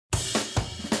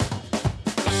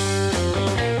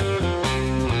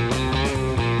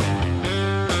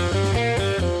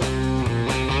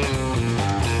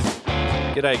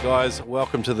G'day guys,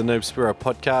 welcome to the Noob Spearo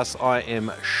podcast. I am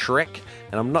Shrek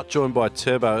and I'm not joined by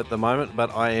Turbo at the moment,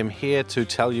 but I am here to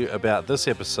tell you about this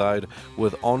episode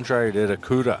with Andre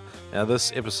Rerekura. Now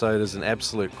this episode is an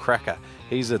absolute cracker.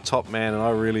 He's a top man and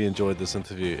I really enjoyed this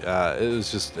interview.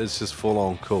 It's just full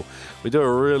on cool. We do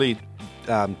a really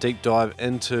deep dive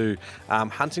into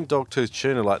hunting dogtooth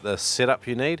tuna, like the setup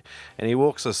you need, and he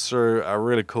walks us through a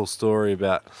really cool story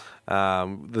about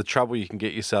the trouble you can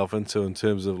get yourself into in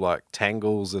terms of like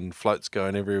tangles and floats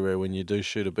going everywhere when you do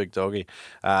shoot a big doggy.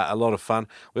 A lot of fun.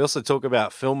 We also talk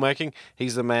about filmmaking.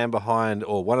 He's the man behind,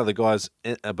 or one of the guys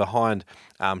behind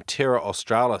Terra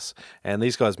Australis, and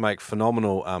these guys make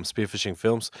phenomenal spearfishing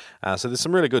films. So there's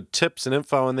some really good tips and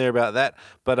info in there about that.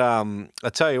 But I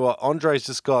tell you what, Andre's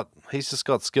just got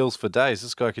skills for days.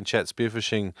 This guy can chat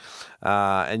spearfishing,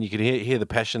 and you can hear the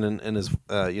passion in his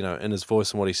in his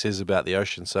voice and what he says about the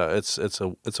ocean. So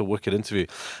it's a wicked interview.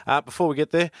 Before we get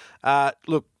there,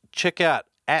 look, check out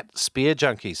at Spear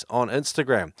Junkies on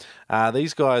Instagram.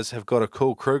 These guys have got a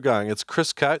cool crew going. It's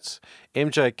Chris Coates,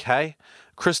 MJK,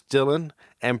 Chris Dillon,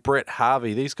 and Brett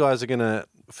Harvey. These guys are going to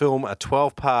film a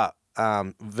 12-part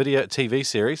video TV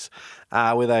series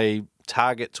where they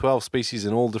target 12 species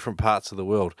in all different parts of the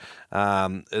world.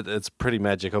 It's pretty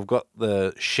magic. I've got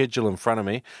the schedule in front of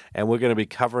me and we're going to be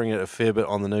covering it a fair bit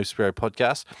on the Noob Spearo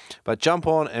podcast. But jump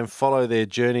on and follow their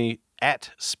journey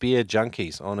at Spear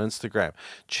Junkies on Instagram.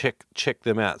 Check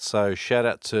them out. So shout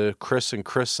out to Chris and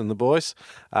the boys.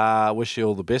 Wish you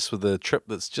all the best with the trip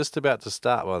that's just about to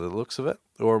start by the looks of it,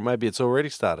 or maybe it's already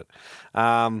started.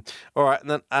 All right, and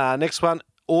then next one,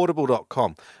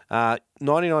 audible.com.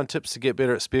 99 tips to get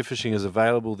better at spearfishing is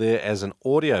available there as an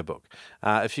audiobook.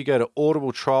 If you go to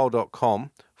audibletrial.com/Noob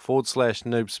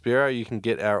Spearo, you can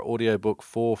get our audiobook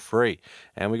for free.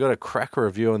 And we got a cracker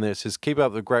review on there. It says, "Keep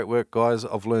up the great work, guys.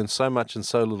 I've learned so much in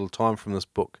so little time from this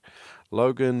book."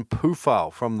 Logan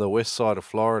Pufal from the west side of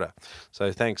Florida.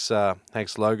 So thanks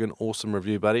Logan. Awesome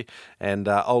review, buddy. And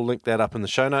I'll link that up in the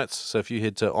show notes. So if you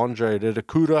head to Andre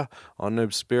Rerekura on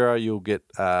Noob Spearo, you'll get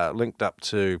linked up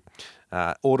to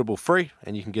Audible free,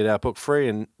 and you can get our book free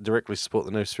and directly support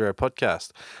the Noob Spearo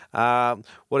podcast.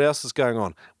 What else is going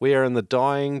on? We are in the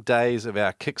dying days of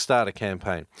our Kickstarter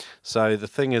campaign. So the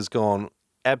thing has gone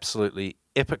absolutely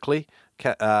epically.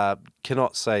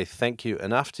 Cannot say thank you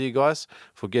enough to you guys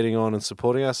for getting on and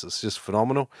supporting us. It's just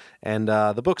phenomenal. And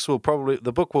the book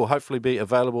will hopefully be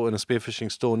available in a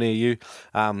spearfishing store near you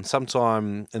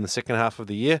sometime in the second half of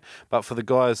the year. But for the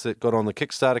guys that got on the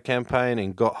Kickstarter campaign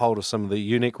and got hold of some of the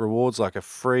unique rewards like a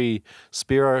free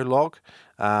Spearo log,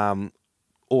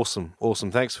 awesome.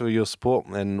 Thanks for your support,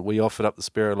 and we offered up the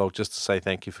Spearo log just to say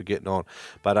thank you for getting on.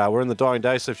 But we're in the dying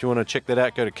days, so if you want to check that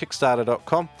out, go to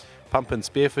kickstarter.com. Pump in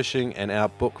spearfishing and our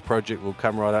book project will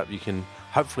come right up. You can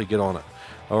hopefully get on it.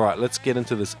 All right, let's get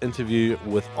into this interview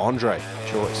with Andre.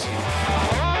 Choice.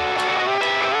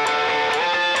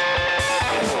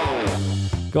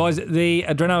 Guys, the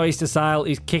Adreno Easter sale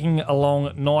is kicking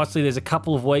along nicely. There's a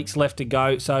couple of weeks left to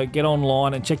go, so get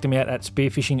online and check them out at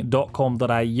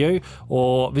spearfishing.com.au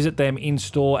or visit them in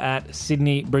store at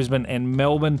Sydney, Brisbane and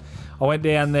Melbourne. I went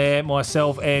down there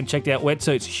myself and checked out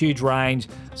wetsuits. Huge range,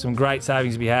 some great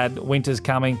savings to be had. Winter's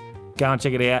coming. Go and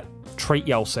check it out. Treat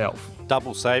yourself.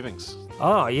 Double savings.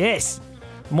 Oh, yes.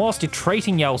 Whilst you're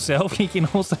treating yourself, you can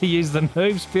also use the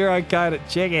Noob Spearo code at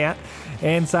checkout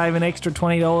and save an extra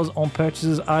 $20 on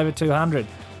purchases over $200.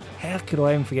 How could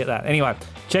I even forget that? Anyway,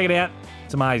 check it out.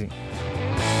 It's amazing.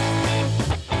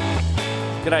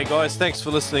 G'day guys, thanks for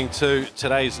listening to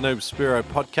today's Noob Spearo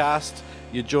podcast.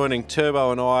 You're joining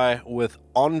Turbo and I with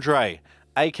Andre,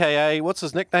 a.k.a. what's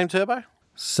his nickname, Turbo?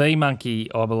 Sea Monkey,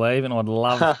 I believe, and I'd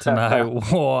love to know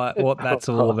what that's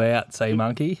all about, Sea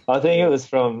Monkey. I think it was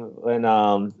from when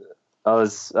I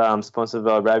was sponsored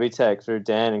by Rabitech through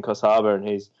Dan in Coffs Harbour, and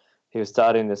he was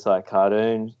starting this like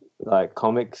cartoon like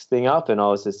comics thing up, and I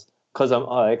was just because I'm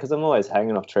always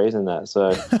hanging off trees and that,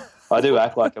 so I do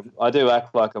act like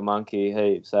a monkey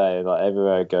heaps. Like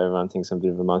everywhere I go, everyone thinks I'm a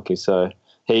bit of a monkey. So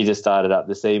he just started up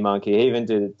the Sea Monkey. He even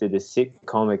did this sick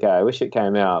comic. I wish it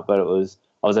came out, but I was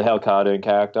a hell cartoon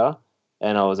character,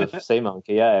 and I was a sea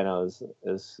monkey. Yeah, and it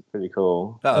was pretty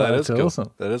cool. Oh, that is cool.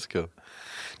 Awesome. That is cool.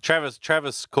 Travis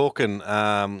Corken,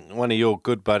 one of your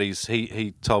good buddies,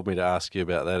 he told me to ask you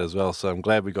about that as well, so I'm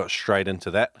glad we got straight into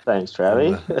that. Thanks,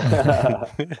 Travi.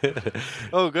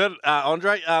 Oh, good.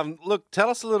 Andre, look, tell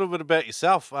us a little bit about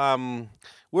yourself. Where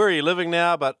are you living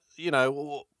now, but,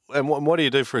 and what do you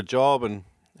do for a job, and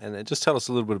just tell us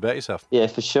a little bit about yourself. Yeah,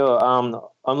 for sure.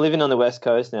 I'm living on the West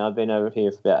Coast now. I've been over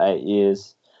here for about 8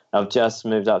 years. I've just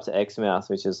moved up to Exmouth,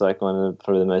 which is like one of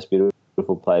probably the most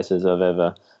beautiful places I've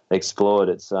ever explored.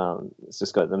 It's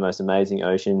just got the most amazing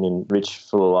ocean and rich,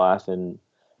 full of life. And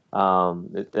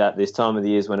at this time of the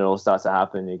year is when it all starts to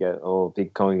happen. You get all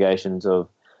big congregations of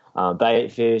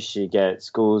bait fish. You get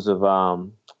schools of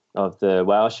the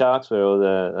whale sharks,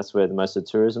 that's where the most of the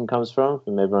tourism comes from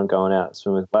everyone going out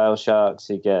swimming with whale sharks.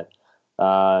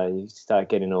 You start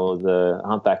getting all the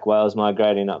humpback whales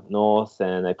migrating up north,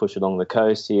 and they push along the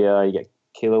coast here. You get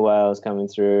killer whales coming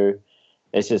through.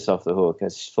 It's just off the hook.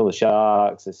 It's full of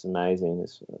sharks. It's amazing.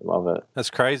 I love it. That's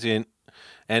crazy.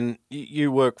 And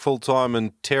you work full-time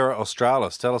in Terra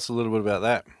Australis. Tell us a little bit about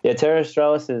that. Yeah, Terra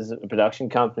Australis is a production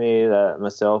company that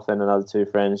myself and another two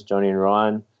friends, Johnny and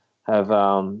Ryan, have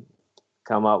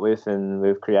come up with, and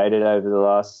we've created over the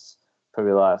last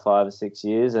probably like 5 or 6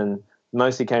 years, and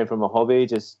mostly came from a hobby,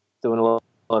 just doing a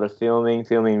lot of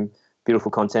filming beautiful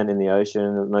content in the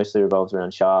ocean. It mostly revolves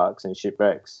around sharks and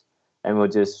shipwrecks, and we'll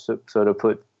just sort of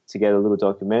put together little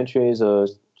documentaries or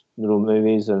little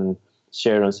movies and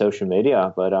share it on social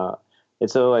media. But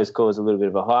it's always caused a little bit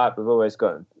of a hype. We've always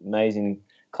got amazing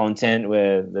content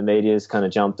where the media's kind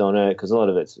of jumped on it, because a lot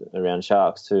of it's around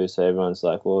sharks too. So everyone's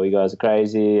like, well, you guys are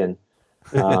crazy. And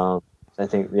I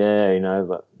think,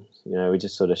 but, we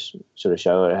just sort of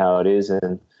show it how it is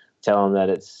and tell them that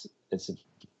it's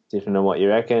different than what you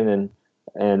reckon,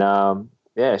 and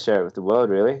share it with the world,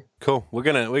 really. Cool. We're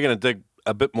gonna dig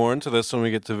a bit more into this when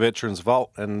we get to Veterans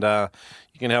Vault, and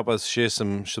you can help us share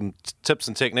some tips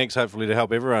and techniques, hopefully, to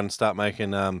help everyone start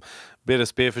making better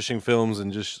spearfishing films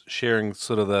and just sharing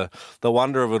sort of the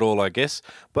wonder of it all, I guess.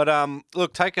 But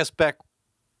look, take us back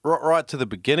right to the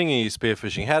beginning of your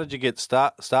spearfishing. How did you get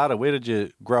started? Where did you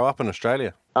grow up in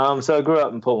Australia? So I grew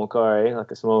up in Port Macquarie, like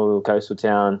a small little coastal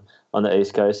town on the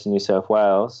east coast of New South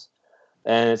Wales.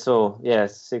 And it's all,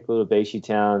 sick little beachy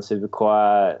town, super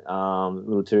quiet,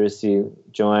 little touristy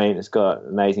joint. It's got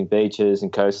amazing beaches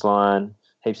and coastline,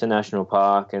 heaps of national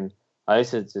park. And I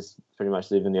used to just pretty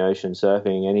much live in the ocean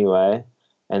surfing anyway.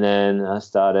 And then I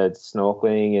started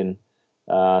snorkeling and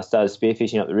started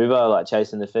spearfishing up the river, like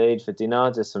chasing the feed for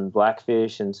dinner, just some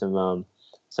blackfish and some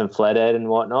flathead and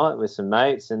whatnot with some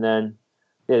mates. And then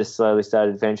just slowly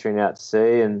started venturing out to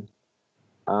sea, and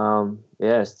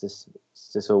it's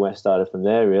just all started from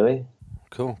there, really.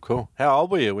 Cool. How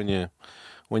old were you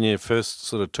when you first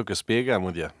sort of took a spear gun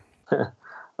with you?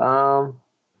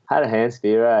 Had a hand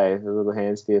spear, a little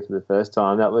hand spear for the first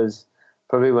time. That was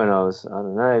probably when I was, I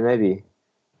don't know, maybe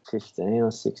 15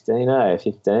 or 16,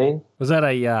 15. Was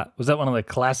that one of the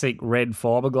classic red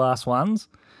fiberglass ones?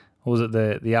 Or was it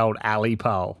the old alley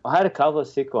pole? I had a couple of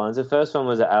sick ones. The first one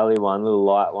was an alley one, a little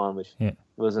light one, which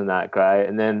wasn't that great.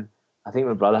 And then I think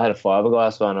my brother had a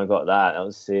fiberglass one. I got that. That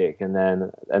was sick. And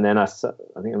then I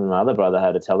think my other brother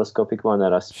had a telescopic one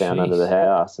that I found under the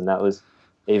house, and that was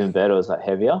even better. It was like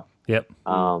heavier. Yep.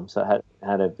 So it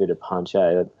had a bit of punch.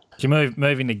 Did you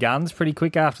move into guns pretty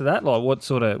quick after that? Like what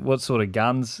sort of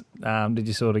guns did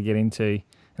you sort of get into,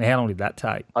 and how long did that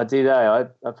take? I did. I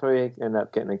probably ended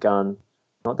up getting a gun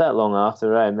not that long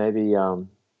after.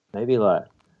 Maybe like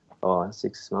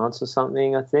 6 months or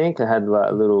something. I think I had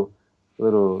like a little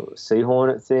Sea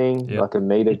Hornet thing, like a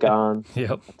meter gun.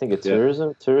 Yep. I think a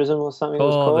tourism or something it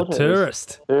was called. The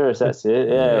Tourist. Tourist, that's it.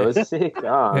 Yeah, it was sick.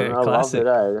 I loved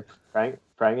it.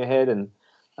 Prang ahead, and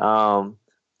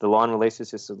the line release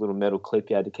is just a little metal clip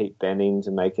you had to keep bending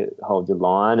to make it hold your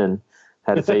line, and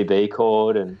had a VB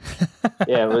cord, and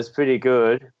it was pretty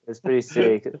good. It was pretty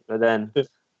sick. But then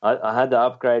I had to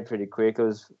upgrade pretty quick. It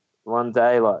was one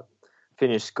day, like,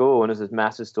 finished school, and there was this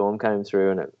massive storm came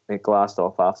through, and it glassed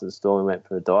off after the storm. We went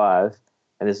for a dive,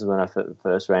 and this is when I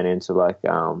first ran into like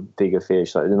bigger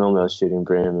fish. Like normally I was shooting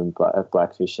bream and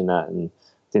blackfish and that, and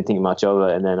didn't think much of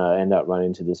it. And then I ended up running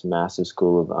into this massive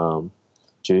school of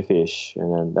jewfish,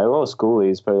 and then they were all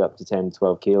schoolies, probably up to 10,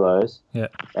 12 kilos. Yeah.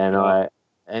 And I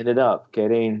ended up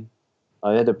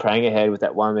I had to prang ahead with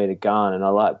that 1 meter gun, and I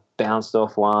like bounced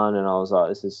off one, and I was like,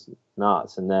 this is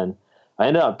nuts. And then I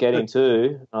ended up getting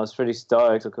two. I was pretty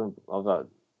stoked.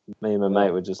 Me and my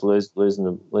mate were just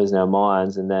losing our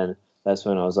minds, and then that's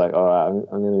when I was like, all right,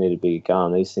 I'm going to need a bigger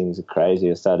gun. These things are crazy.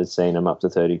 I started seeing them up to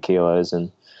 30 kilos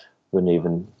and wouldn't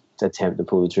even attempt to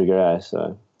pull the trigger.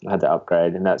 So I had to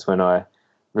upgrade, and that's when I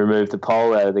removed the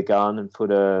pole out of the gun and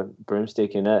put a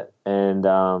broomstick in it, and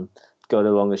got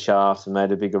along the shaft and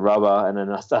made a bigger rubber, and then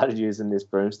I started using this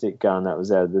broomstick gun that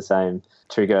was out of the same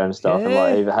trigger and stuff. And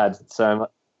like, even had so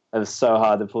much. It was so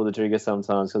hard to pull the trigger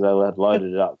sometimes because I had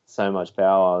loaded it up with so much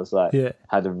power. I was like,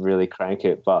 had to really crank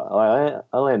it. But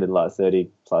I landed like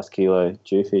 30 plus kilo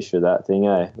jewfish with that thing,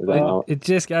 It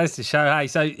just goes to show, hey,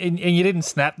 so and you didn't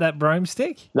snap that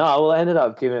broomstick? No, well, I ended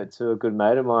up giving it to a good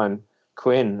mate of mine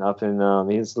Quinn up in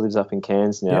he lives up in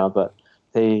Cairns now, Yep. but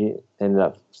he ended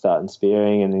up starting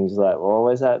spearing, and he's like, "Well,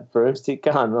 where's that broomstick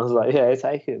gun?" And I was like, "Yeah,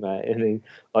 take it, mate." And he,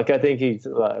 like, I think he's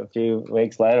like a few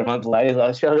weeks later, a month later, he's like,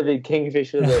 "I shot a big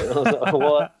kingfish with it." And I was like,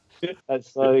 "What?"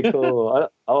 That's so cool.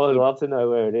 I would love to know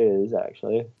where it is,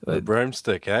 actually. The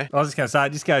broomstick, eh? I was just going to say,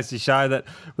 it just goes to show that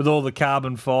with all the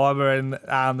carbon fibre and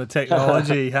the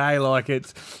technology, hey, like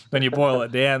it's when you boil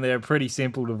it down, they're a pretty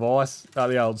simple device,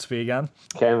 the old spear gun.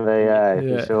 Can be,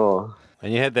 for sure.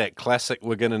 And you had that classic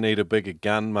 "we're going to need a bigger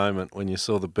gun" moment when you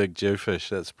saw the big jewfish.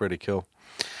 That's pretty cool.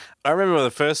 I remember the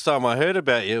first time I heard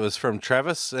about you, it was from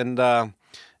Travis, and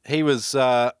he was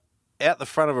out the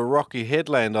front of a rocky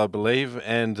headland, I believe,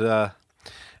 and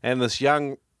this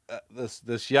young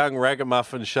this young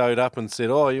ragamuffin showed up and said,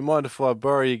 "Oh, you mind if I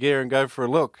borrow your gear and go for a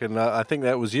look?" And I think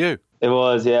that was you. It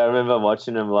was, yeah. I remember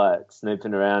watching him like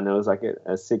snooping around. There was like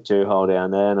a sick Jew hole down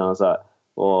there, and I was like,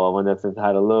 "Oh, I wonder if they've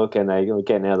had a look." And they were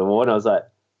getting out of the water. I was like,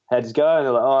 "How'd you go?" And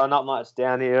they're like, "Oh, not much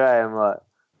down here." Eh? I'm like,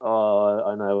 "Oh,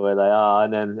 I know where they are."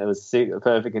 And then it was sick,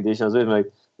 perfect condition. I was with my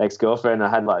ex-girlfriend. I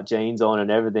had like jeans on and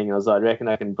everything. And I was like, "I reckon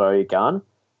I can borrow your gun?"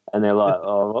 And they're like,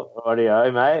 "Oh,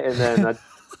 rightio, mate." And then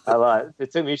they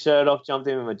took my shirt off, jumped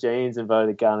in with my jeans, and borrowed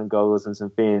the gun and goggles and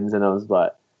some fins. And I was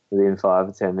like, within 5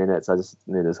 or 10 minutes, I just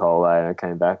knew this whole way, and I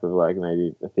came back with like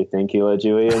maybe a 15-kilo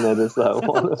Dewey, and they're just like,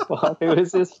 "What the fuck? Who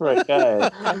is this freak?" Eh?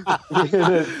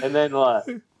 And then like,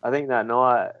 I think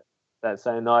that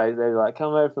same night, they were like,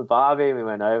 "Come over for barbie," and we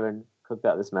went over and cooked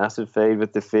up this massive feed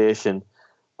with the fish. And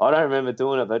I don't remember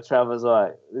doing it, but Trav was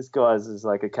like, "This guy's just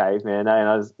like a caveman," eh?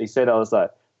 And he said I was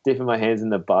like dipping my hands in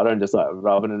the butter and just like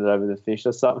rubbing it over the fish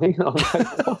or something. And I was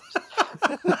like, "What?"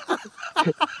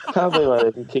 Can't believe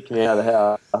they can kick me out of the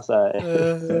house.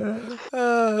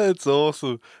 That's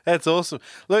awesome. That's awesome.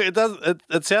 Look,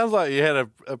 it sounds like you had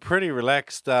a pretty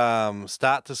relaxed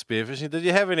start to spearfishing. Did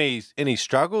you have any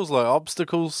struggles, like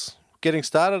obstacles getting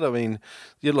started? I mean,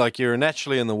 you're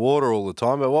naturally in the water all the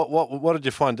time, but what did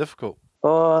you find difficult?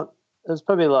 It was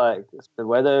probably like the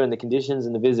weather and the conditions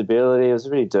and the visibility. It was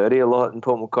really dirty a lot in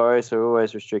Port Macquarie, so we're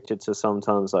always restricted to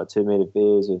sometimes like 2 metre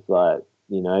beers with like,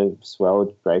 swell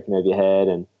breaking over your head,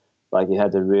 and like you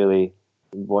had to really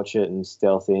watch it and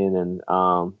stealth in and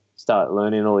start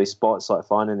learning all these spots, like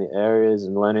finding the areas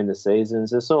and learning the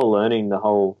seasons. It's all learning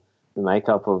the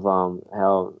makeup of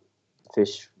how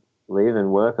fish live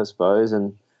and work, I suppose.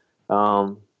 And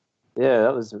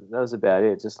that was about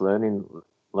it. Just learning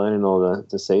all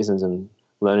the seasons and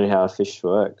learning how a fish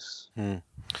works.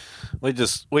 We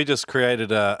just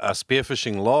created a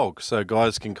spearfishing log, so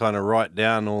guys can kind of write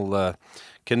down all the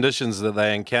conditions that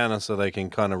they encounter, so they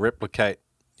can kind of replicate,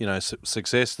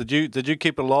 success. Did you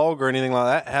keep a log or anything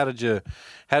like that?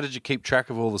 How did you keep track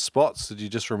of all the spots? Did you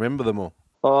just remember them all?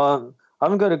 I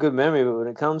haven't got a good memory, but when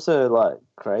it comes to like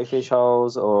crayfish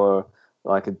holes or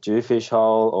like a jewfish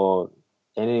hole or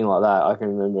anything like that, I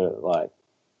can remember it like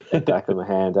the back of my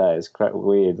hand. It's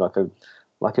weird.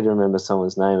 I could remember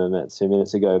someone's name I met 2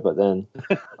 minutes ago, but then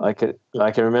I can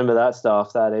remember that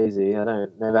stuff that easy.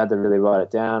 Never had to really write it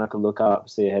down. I could look up,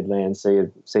 see a headland, see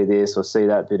this or see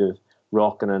that bit of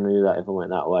rock, and I knew that if I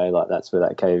went that way, like that's where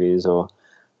that cave is.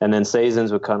 And then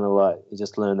seasons were kind of like you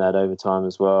just learn that over time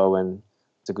as well. When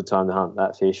it's a good time to hunt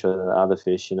that fish or the other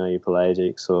fish, your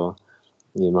pelagics or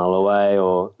your mulloway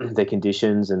or the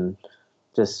conditions and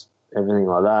just everything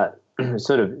like that.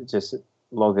 Sort of just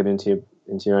log it into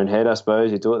your own head, I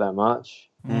suppose. You do it that much.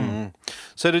 Mm-hmm.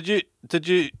 So did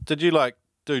you like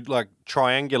do like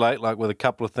triangulate like with a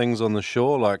couple of things on the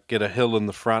shore, like get a hill in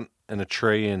the front and a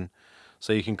tree, and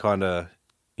so you can kind of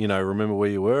remember where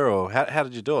you were, or how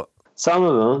did you do it?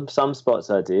 Some spots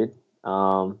I did.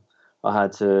 I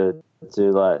had to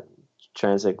do like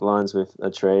transect lines with a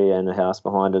tree and a house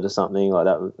behind it or something like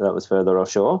that. That was further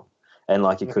offshore, and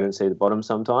like you couldn't see the bottom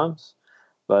sometimes.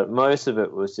 But most of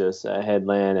it was just a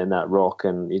headland and that rock,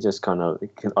 and you just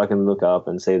I can look up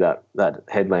and see that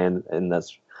headland, and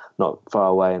that's not far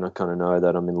away, and I kind of know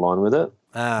that I'm in line with it.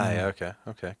 Yeah,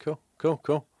 okay,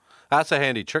 cool. That's a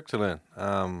handy trick to learn.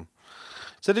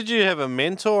 So did you have a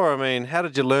mentor? I mean, how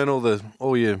did you learn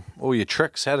all your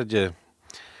tricks? How did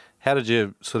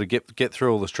you sort of get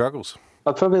through all the struggles?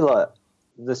 I probably like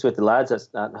this with the lads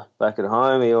back at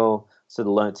home. We all sort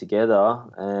of learnt together,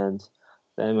 and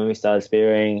then when we started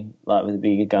spearing, like with the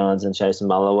bigger guns and chasing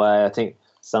mulloway, I think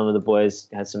some of the boys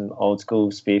had some old school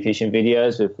spearfishing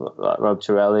videos with like Rob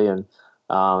Torelli and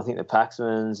I think the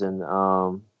Paxmans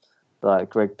and like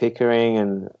Greg Pickering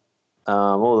and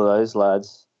all of those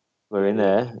lads were in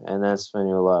there, and that's when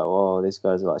you were like, "Whoa, these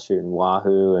guys are like shooting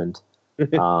wahoo and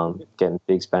getting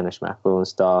big Spanish mackerel and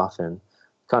stuff," and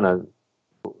kind of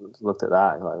looked at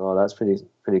that like, oh, that's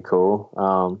pretty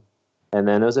cool. And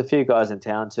then there was a few guys in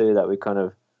town too that we kind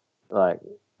of like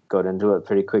got into it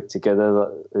pretty quick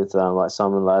together with like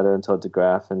Simon Lader and Todd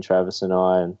DeGraff and Travis and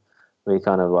I, and we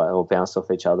kind of like all bounced off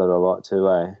each other a lot too,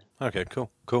 eh? Okay, cool.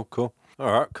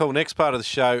 All right, cool. Next part of the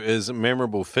show is a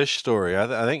memorable fish story.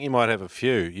 I think you might have a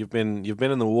few. You've been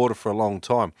in the water for a long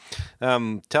time.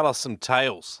 Tell us some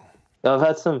tales. I've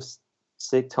had some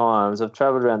sick times. I've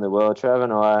travelled around the world. Trav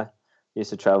and I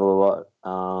used to travel a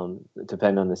lot,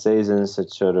 depending on the seasons.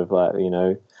 It's sort of like, you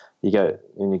know, you go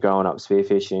when you're growing up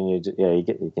spearfishing, you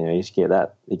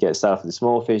get started with the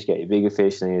small fish, get your bigger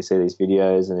fish, and then you see these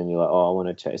videos, and then you're like, oh, I want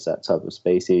to chase that type of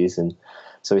species. And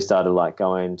so we started like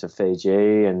going to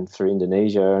Fiji and through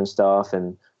Indonesia and stuff,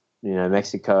 and you know,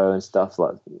 Mexico and stuff,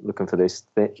 like looking for these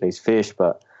fish.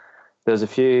 But there's a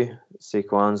few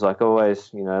sick ones. Like always,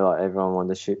 you know, like everyone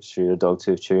wanted to shoot a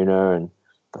dogtooth tuna, and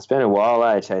I spent a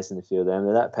while chasing a few of them.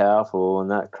 They're that powerful and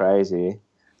that crazy.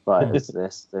 Like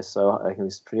they're so, like,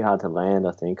 it's pretty hard to land.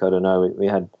 I think, I don't know. We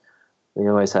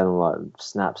always had them like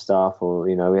snap stuff, or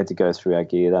you know, we had to go through our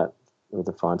gear that with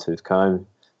a fine tooth comb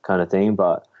kind of thing.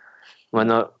 But one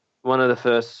of the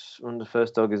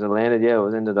first doggies I landed,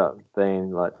 it ended up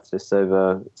being like just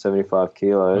over 75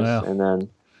 kilos. Wow. And then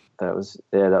that was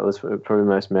probably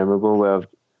most memorable, where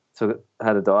I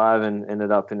had a dive and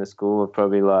ended up in a school of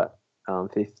probably like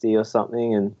 50 or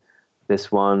something, and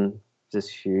this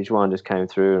huge one just came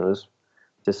through, and I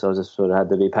just sort of had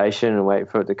to be patient and wait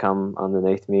for it to come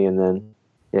underneath me, and then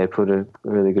put a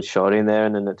really good shot in there,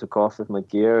 and then it took off with my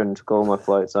gear and took all my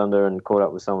floats under and caught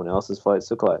up with someone else's floats.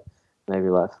 Took like maybe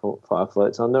like 5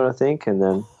 floats under, I think, and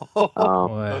then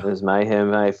it was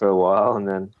mayhem for a while, and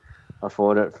then I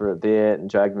fought it for a bit and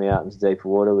dragged me out into deeper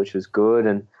water, which was good,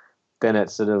 and then it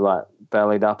sort of like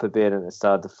bellied up a bit and it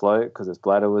started to float because its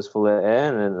bladder was full of air,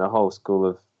 and then the whole school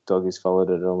of doggies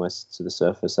followed it almost to the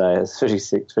surface. It's pretty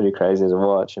sick, pretty crazy to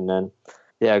watch. And then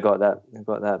I got that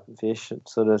fish. It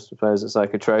sort of, suppose it's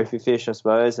like a trophy fish, I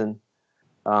suppose. And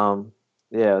I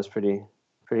was pretty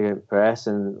impressed.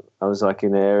 And I was like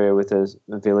in the area with the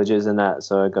villagers and that,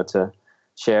 so I got to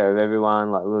share it with everyone.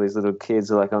 Like all these little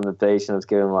kids are like on the beach, and I was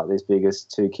giving them like these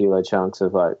biggest 2 kilo chunks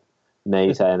of like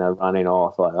meat, and they're running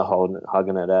off like they're holding it,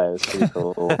 hugging it. It was pretty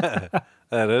cool.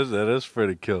 That is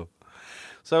pretty cool.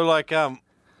 So like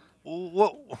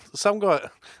what some guy,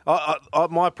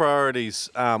 my priorities,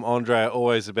 Andre, are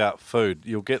always about food.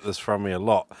 You'll get this from me a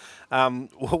lot.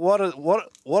 What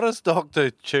does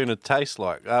dogtooth tuna taste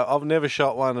like? I've never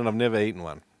shot one and I've never eaten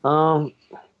one.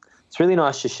 It's really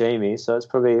nice sashimi. So it's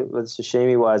probably, with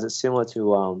sashimi wise, it's similar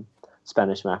to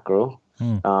Spanish mackerel.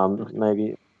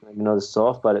 Maybe not as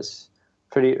soft, but it's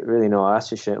really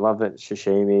nice. Love it.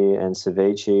 Sashimi and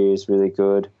ceviche is really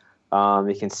good.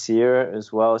 You can sear it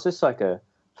as well. It's just like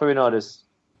probably not as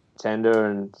tender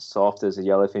and soft as a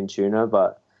yellowfin tuna,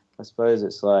 but I suppose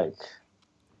it's like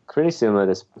pretty similar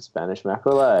to Spanish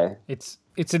mackerel, eh? It's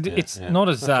not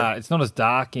as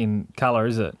dark in colour,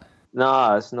 is it?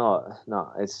 No, it's not.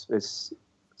 No, it's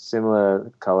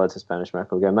similar colour to Spanish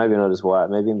mackerel. Again, maybe not as white,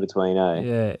 maybe in between, eh?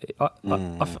 Yeah,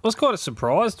 I was quite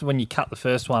surprised when you cut the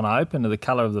first one open to the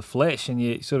colour of the flesh, and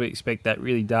you sort of expect that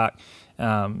really dark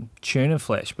tuna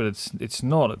flesh, but it's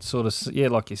not. It's sort of,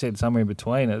 like you said, somewhere in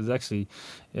between. It's actually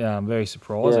very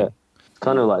surprising. Yeah, it's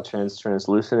kind of like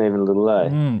translucent even a little,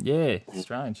 eh?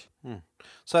 Strange.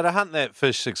 So to hunt that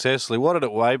fish successfully, what did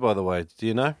it weigh, by the way? Do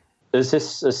you know? It was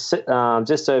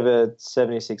just over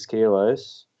 76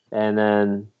 kilos, and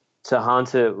then to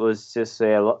hunt it was just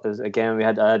again I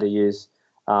had to use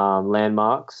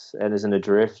landmarks, and there's an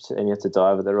adrift, and you have to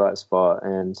dive at the right spot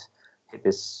and hit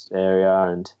this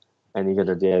area, and you got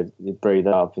to you breathe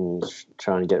up and you're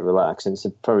trying to get relaxed, and it's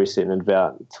probably sitting at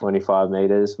about 25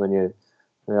 meters when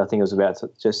I think it was about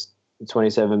just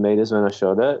 27 meters when I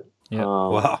shot it. Yeah.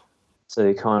 Wow. So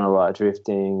you're kind of like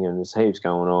drifting, and there's heaps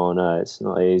going on. It's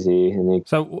not easy.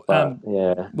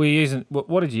 We're using,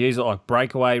 what did you use? Like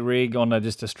breakaway rig on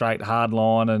just a straight hard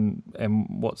line, and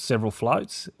several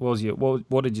floats? What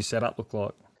did your setup look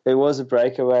like? It was a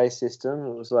breakaway system.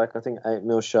 It was like, I think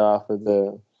 8mm shaft with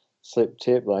the slip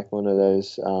tip, like one of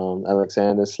those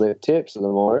Alexander slip tips,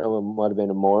 or it might have been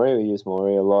a Mori. We used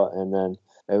Mori a lot, and then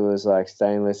it was like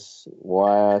stainless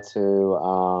wire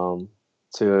to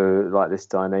like this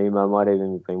Dyneema, might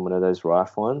even be one of those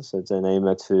Rife ones. So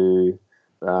Dyneema to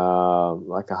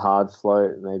like a hard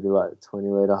float, maybe like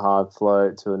 20-litre hard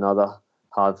float to another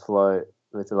hard float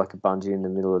with like a bungee in the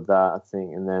middle of that, I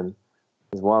think. And then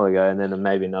it was a while ago, and then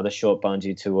maybe another short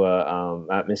bungee to a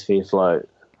atmosphere float.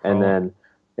 And then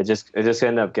it just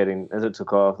ended up getting, as it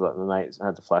took off, like my mate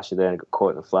had the flasher there and it got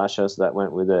caught in the flasher, so that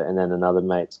went with it, and then another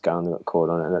mate's gun got caught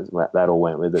on it, and that all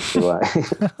went with it too.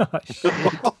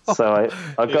 So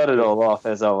I got it all off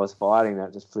as I was fighting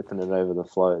that, just flipping it over the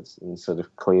floats and sort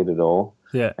of cleared it all.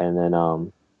 Yeah. And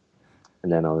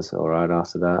then I was all right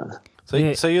after that.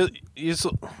 So you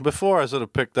before I sort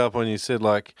of picked up when you said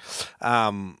like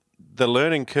the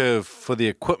learning curve for the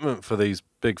equipment for these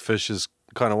big fish is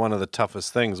kind of one of the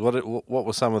toughest things. What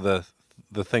were some of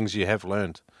the things you have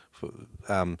learned?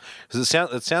 Because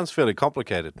it sounds fairly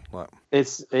complicated. Like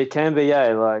it can be,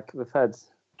 yeah. Like we've had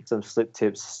some slip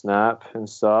tips snap and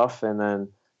stuff, and then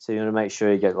so you want to make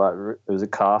sure you get like it was a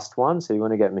cast one, so you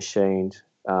want to get machined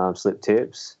slip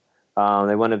tips.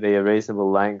 They want to be a reasonable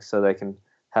length so they can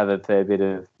have a fair bit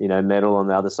of metal on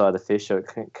the other side of the fish, so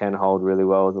it can hold really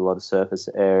well with a lot of surface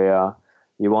area.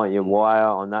 You want your wire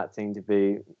on that thing to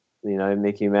be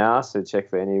Mickey Mouse, so check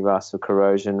for any rust or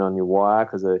corrosion on your wire,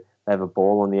 because they have a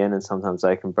ball on the end and sometimes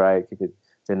they can break if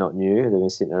they're not new, they've been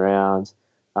sitting around.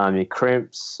 Your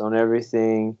crimps on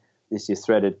everything, this your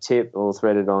threaded tip, all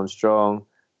threaded on strong.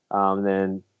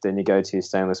 Then you go to your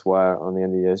stainless wire on the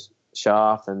end of your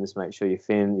shaft, and just make sure your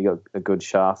fin, you got a good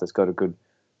shaft that's got a good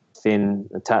fin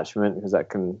attachment, because that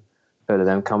can hurt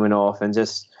them coming off, and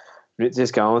just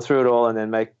going through it all, and then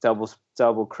make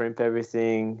double crimp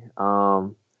everything.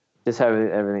 Just have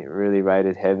everything really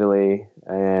rated heavily,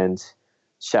 and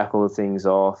shackle things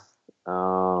off,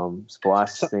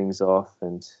 splice things off.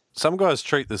 And some guys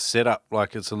treat this setup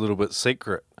like it's a little bit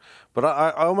secret, but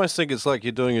I almost think it's like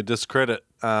you're doing a discredit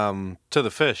to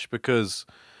the fish, because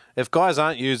if guys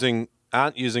aren't using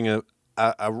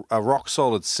a rock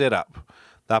solid setup,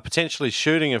 they're potentially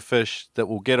shooting a fish that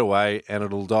will get away and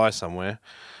it'll die somewhere,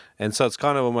 and so it's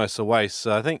kind of almost a waste.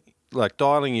 So I think like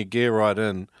dialing your gear right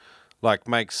in like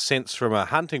makes sense from a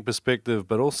hunting perspective,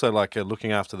 but also like a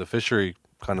looking after the fishery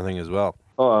kind of thing as well.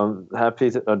 Oh, I'm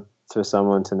happy for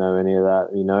someone to know any of that.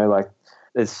 Like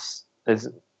it's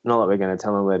not like we're going to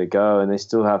tell them where to go, and they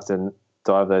still have to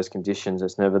dive those conditions.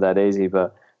 It's never that easy,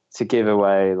 but to give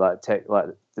away like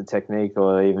the technique,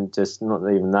 or even just not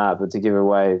even that, but to give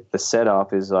away the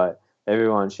setup is like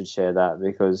everyone should share that,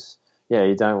 because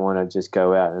you don't want to just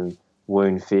go out and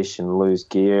wound fish and lose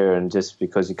gear, and just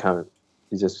because you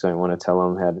just don't want to tell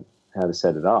them how to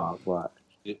set it up. Like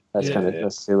that's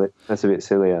silly. That's a bit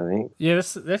silly, I think. Yeah,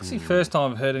 that's the first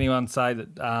time I've heard anyone say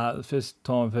that. The first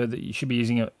time I've heard that you should be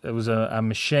using it. It was a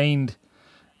machined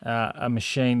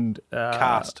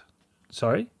cast.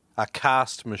 Sorry. A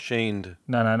cast machined.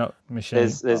 No, not machined.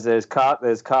 There's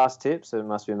cast tips, so it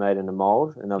must be made in a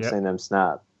mold, and I've seen them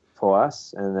snap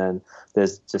twice. And then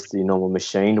there's just the normal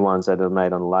machined ones that are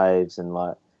made on lathes and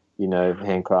like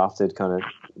handcrafted kind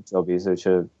of jobbies, which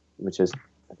is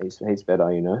heaps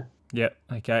better, Yep.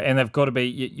 Okay. And they've got to be.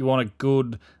 You want a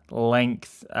good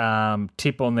length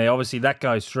tip on there. Obviously, that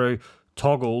goes through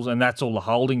toggles, and that's all the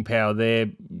holding power there.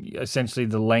 Essentially,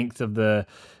 the length of the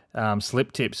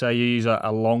slip tip. So you use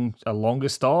a longer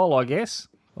style, I guess,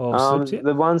 of slip tip?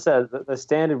 The ones the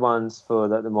standard ones for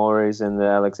the Mauries and the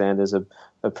Alexanders are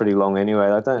pretty long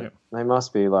anyway. They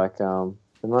must be like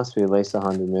they must be at least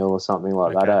 100 mil or something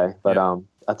like that, eh? But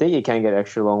I think you can get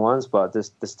extra long ones, but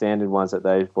the standard ones that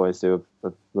those boys do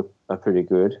are pretty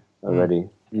good already.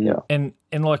 Yeah. And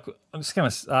like I'm just going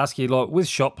to ask you, like with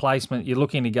shot placement, you're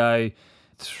looking to go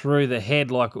through the head,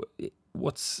 like.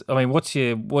 What's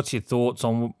your thoughts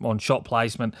on shot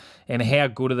placement, and how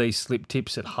good are these slip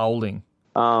tips at holding?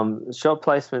 Shot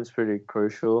placement's pretty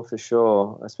crucial for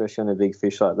sure, especially on a big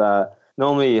fish like that.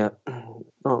 Normally,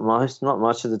 not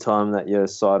much of the time that you're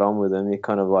side on with them. You're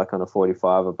kind of like on a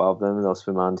 45 above them, and they'll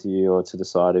swim under you or to the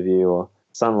side of you or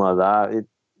something like that. It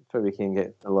probably can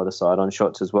get a lot of side on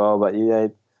shots as well, but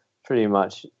pretty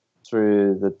much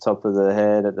through the top of the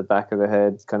head, at the back of the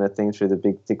head, kind of thing, through the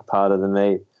big thick part of the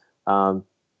meat.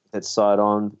 That's side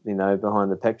on,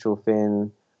 behind the pectoral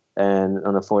fin, and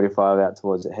on a 45 out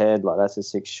towards the head, like that's a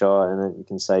 6 shot, and then you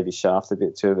can save your shaft a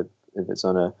bit too. But if it's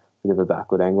on a bit of a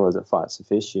backward angle as it fights the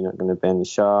fish, you're not going to bend your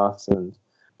shafts. And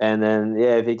then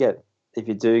if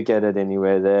you do get it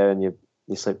anywhere there, and your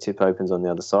slip tip opens on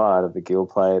the other side of the gill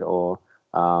plate or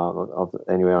of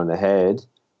anywhere on the head,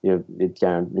 you're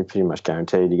pretty much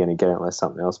guaranteed you're going to get it unless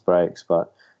something else breaks.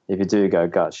 But if you do go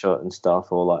gut shot and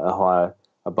stuff, or like a higher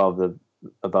above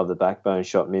the backbone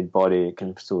shot mid body, it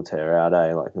can still tear out,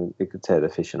 like it could tear the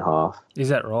fish in half. Is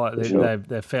that right?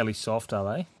 They're fairly soft, are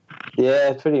they?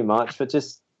 Yeah, pretty much. But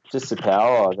just the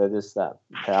power, they're just that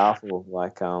powerful.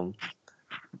 Like they'll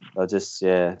just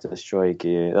destroy your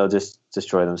gear. They'll just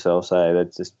destroy themselves. They're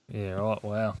just right.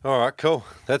 Wow. All right, cool.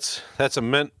 That's a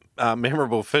mint.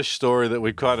 memorable fish story that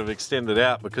we kind of extended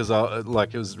out because it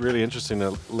was really interesting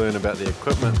to learn about the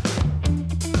equipment.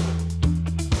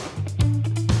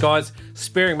 Guys,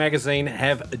 Spearing Magazine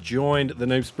have joined the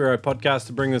Noob Spearo podcast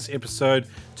to bring this episode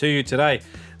to you today.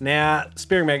 Now,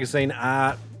 Spearing Magazine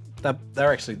they're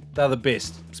the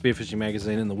best spearfishing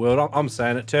magazine in the world. I'm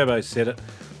saying it. Turbo said it.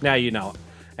 Now you know it.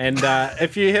 And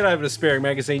if you head over to Spearing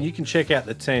Magazine, you can check out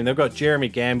the team. They've got Jeremy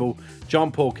Gamble,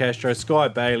 John Paul Castro, Sky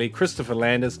Bailey, Christopher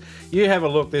Landers. You have a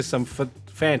look. There's some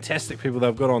fantastic people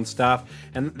they've got on staff,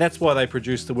 and that's why they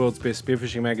produce the world's best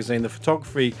spearfishing magazine. The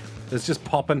photography is just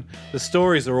popping. The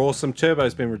stories are awesome.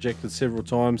 Turbo's been rejected several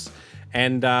times,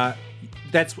 and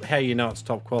that's how you know it's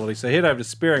top quality. So head over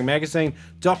to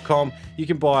spearingmagazine.com. You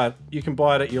can buy it. You can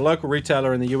buy it at your local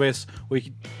retailer in the US, or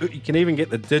you can even get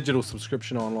the digital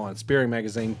subscription online.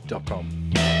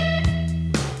 Spearingmagazine.com.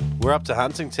 We're up to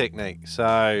hunting technique.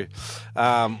 So,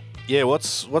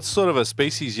 what's sort of a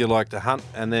species you like to hunt,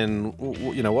 and then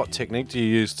what technique do you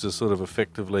use to sort of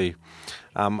effectively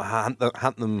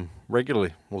hunt them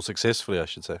regularly or successfully, I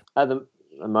should say? At the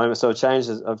moment, so I've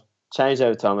changed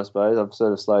over time, I suppose. I've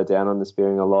sort of slowed down on the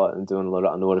spearing a lot and doing a lot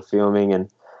of underwater filming,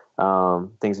 and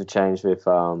things have changed with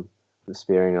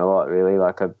spearing a lot, really.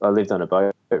 Like I lived on a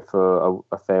boat for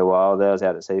a fair while there. I was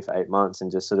out at sea for 8 months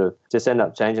and just ended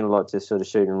up changing a lot, just sort of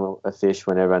shooting a fish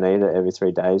whenever I need it, every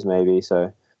 3 days maybe.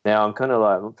 So now I'm kind of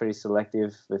I'm pretty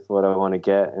selective with what I want to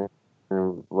get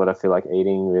and what I feel like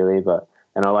eating, really.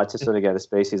 And I like to sort of get a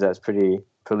species that's pretty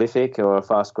prolific or a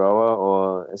fast grower,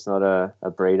 or it's not a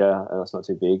breeder, or it's not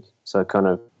too big. So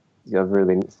I've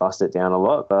really fussed it down a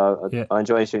lot. But I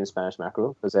enjoy shooting Spanish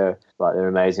mackerel because they're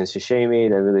amazing sashimi.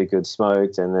 They're really good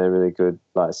smoked, and they're really good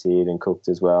seared and cooked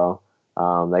as well.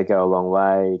 They go a long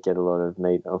way. You get a lot of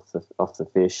meat off the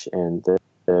fish, and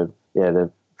they're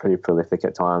pretty prolific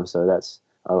at times. So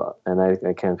and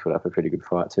they can put up a pretty good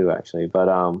fight too, actually. But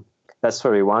that's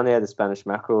probably one. The Spanish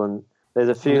mackerel, and there's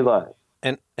a few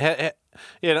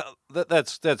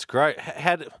that's great.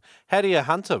 How do you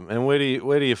hunt them, and where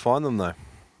do you find them though?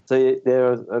 So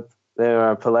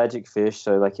they're a pelagic fish,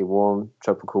 so like your warm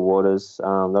tropical waters.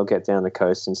 They'll get down the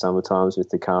coast in summer times with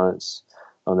the currents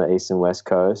on the east and west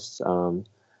coast.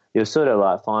 You'll sort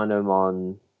of find them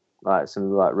on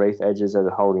some reef edges that are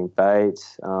holding bait,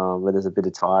 where there's a bit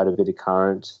of tide, a bit of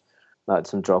current,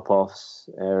 some drop-offs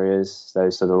areas. They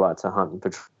sort of like to hunt and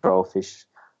patrol fish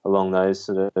along those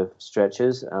sort of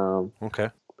stretches. Okay.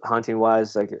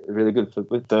 Hunting-wise, really good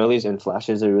with burleys and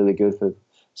flashes are really good for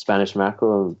Spanish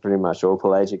mackerel and pretty much all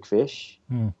pelagic fish.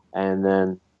 And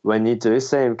then when you do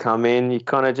see them come in, you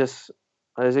kind of just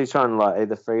usually try and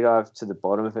either free dive to the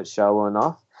bottom if it's shallow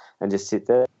enough and just sit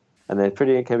there. And they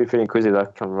can be pretty inquisitive.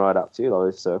 They come right up to you,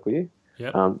 they'll circle you.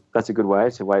 Yep. That's a good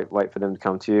way to wait for them to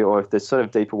come to you. Or if there's sort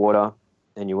of deeper water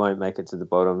and you won't make it to the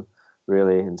bottom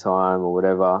really in time or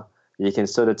whatever, you can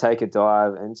sort of take a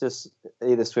dive and just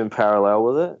either swim parallel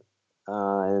with it,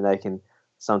 and they can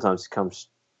sometimes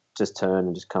just turn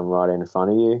and just come right in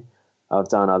front of you. I've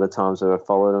done other times where I've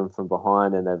followed them from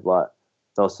behind, and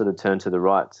they'll sort of turn to the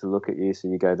right to look at you, so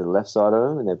you go to the left side of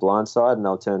them and they're blind side, and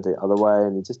they'll turn the other way,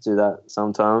 and you just do that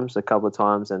sometimes, a couple of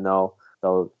times, and they'll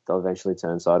eventually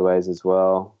turn sideways as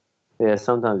well. Yeah,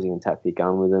 sometimes you can tap your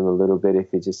gun with them a little bit if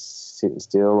you're just sitting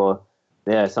still, or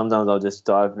sometimes I'll just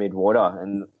dive mid-water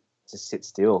and just sit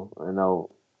still, and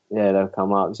they'll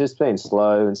come up. It's just being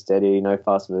slow and steady, no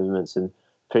fast movements, and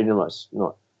pretty much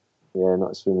not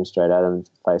swimming straight at them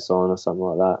face on or something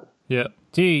like that. Yeah.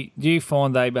 Do you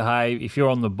find they behave, if you're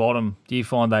on the bottom, do you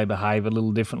find they behave a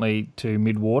little differently to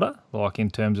mid-water, like in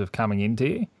terms of coming into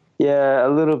you? Yeah, a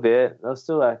little bit. They'll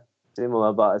still act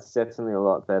similar, but it's definitely a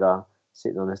lot better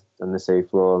sitting on the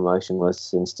seafloor,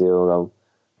 motionless and still.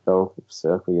 They'll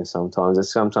circle you sometimes. It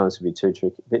sometimes can be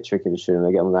a bit tricky to shoot them.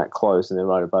 They get them that close and they're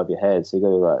right above your head, so you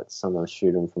got to sometimes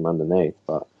shoot them from underneath.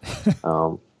 But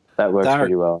that works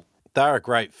pretty well. They're a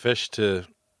great fish to,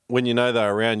 when you know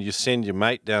they're around, you send your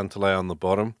mate down to lay on the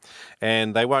bottom,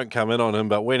 and they won't come in on him,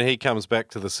 but when he comes back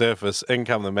to the surface, in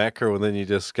come the mackerel, and then you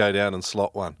just go down and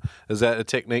slot one. Is that a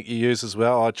technique you use as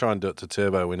well? I try and do it to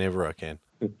turbo whenever I can.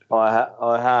 I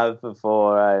have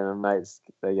before, my mates,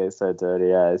 they get so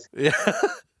dirty as. Yeah.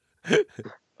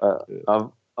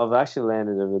 I've actually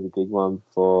landed a really big one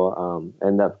before,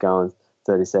 ended up going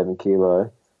 37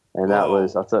 kilo, and that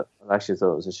was, I actually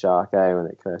thought it was a shark, when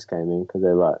it first came in, because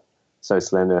they're so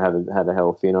slender, had a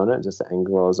hell fin on it, just the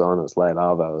angle I was on, it was late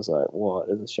larva. I was like, what,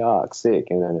 it's a shark, sick,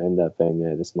 and then it ended up being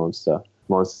this monster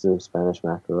Spanish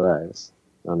mackerel. It's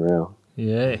unreal.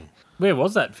 Yeah. Where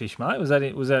was that fish, mate? Was that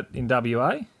in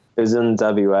WA? It was in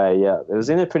WA, yeah. It was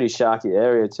in a pretty sharky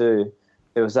area too.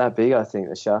 It was that big, I think.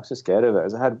 The sharks were scared of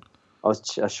it. It had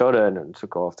I shot it and it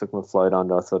took off, took my float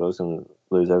under. I thought I was going to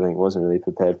lose everything. Wasn't really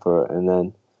prepared for it. And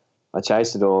then I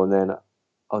chased it all, and then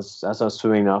as I was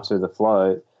swimming up through the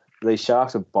float, these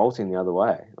sharks were bolting the other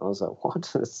way. I was like,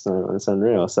 what? It's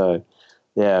unreal. So,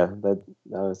 yeah,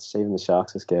 even the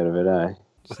sharks are scared of it, eh?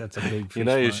 That's a big fish, you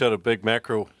mate. shot a big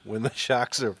mackerel when the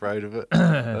sharks are afraid of it. All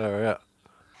right.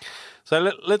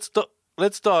 So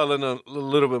let's dial in a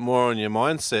little bit more on your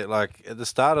mindset. Like at the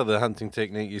start of the hunting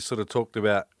technique, you sort of talked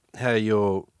about how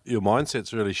your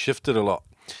mindset's really shifted a lot,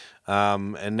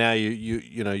 and now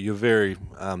you're very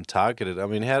targeted. I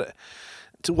mean, how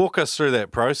to walk us through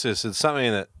that process? It's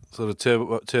something that sort of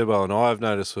Turbo and I have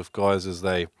noticed with guys as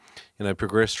they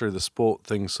progress through the sport.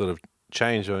 Things sort of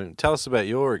change. I mean, tell us about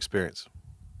your experience.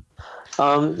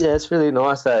 Yeah, it's really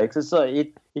nice, because it's like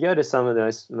you go to some of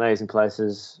those amazing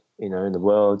places, in the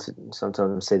world to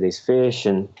sometimes see these fish,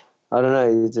 and I don't know,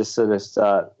 you just sort of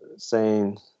start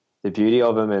seeing the beauty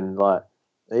of them, and like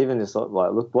even just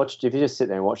like if you just sit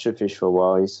there and watch the fish for a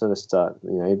while, you sort of start,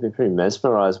 you've been pretty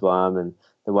mesmerised by them and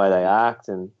the way they act.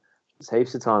 And there's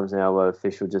heaps of times now where a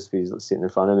fish will just be sitting in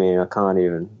front of me and I can't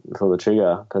even pull the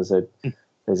trigger because they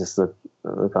just look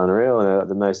unreal, and they've got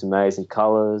the most amazing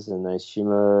colours and they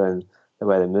shimmer and the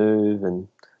way they move, and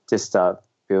just start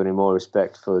building more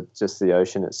respect for just the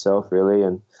ocean itself, really.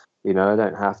 And I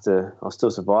don't have to. I'll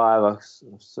still survive. I'm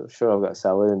sure I've got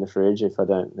salad in the fridge if I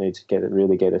don't need to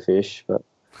really get a fish, but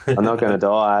I'm not going to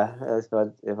die. If I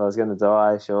was going to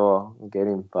die, sure, I'll get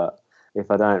him. But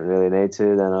if I don't really need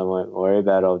to, then I won't worry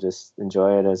about it. I'll just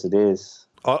enjoy it as it is.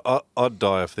 I'd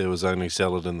die if there was only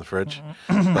salad in the fridge.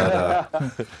 But,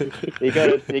 you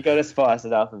got to spice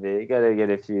it up a bit. You got to get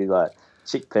a few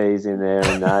chickpeas in there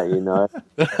and that,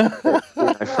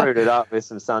 fruit it up with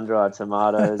some sun-dried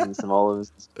tomatoes and some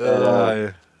olives.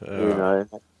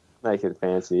 Make it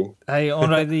fancy. Hey,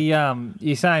 Andre,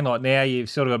 you're saying like now you've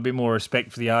sort of got a bit more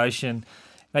respect for the ocean.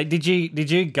 Like, did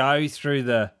you go through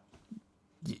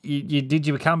did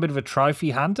you become a bit of a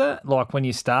trophy hunter? Like when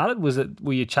you started,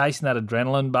 were you chasing that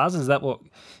adrenaline buzz? Is that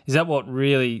what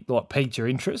really piqued your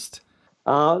interest?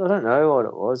 I don't know what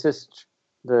it was. Just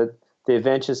the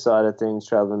adventure side of things,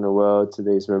 traveling the world to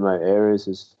these remote areas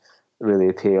is really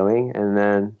appealing. And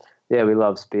then, we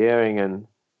love spearing, and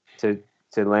to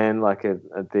land like a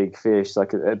big fish,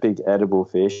 like a big edible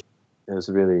fish, it was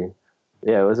really,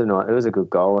 it was a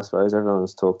good goal, I suppose.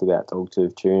 Everyone's talked about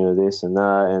Dogtooth Tuna, this and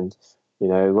that, and,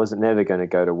 it wasn't never going to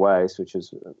go to waste, which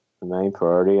was the main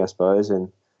priority, I suppose.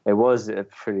 And it was a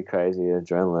pretty crazy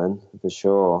adrenaline, for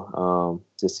sure,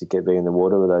 just to be in the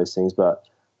water with those things. But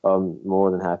I'm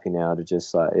more than happy now to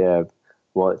just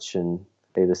watch and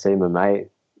either see my mate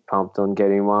pumped on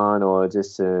getting one or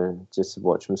just to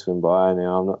watch them swim by.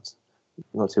 Now I'm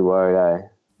not too worried, eh?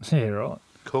 Yeah, right.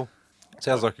 Cool.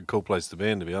 Sounds like a cool place to be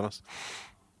in, to be honest.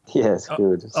 Yeah, it's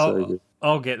good. It's so good.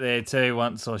 I'll get there too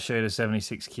once I shoot a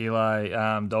 76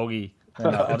 kilo doggy.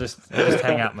 And I'll just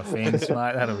hang up my fins,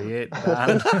 mate. That'll be it.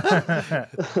 But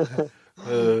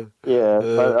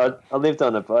I lived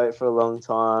on a boat for a long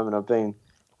time, and I've been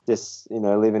just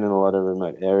living in a lot of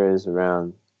remote areas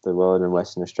around the world in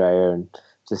Western Australia, and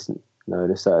just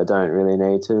noticed that I don't really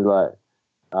need to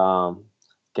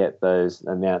get those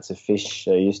amounts of fish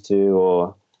I used to,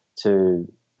 or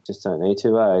to just don't need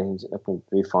to. I can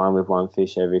be fine with one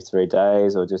fish every 3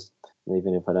 days, or just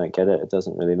even if I don't get it, it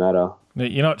doesn't really matter.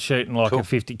 You're not shooting like a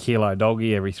 50 kilo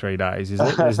doggy every 3 days, is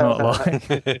it? It's not like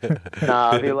no,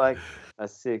 I'd be like a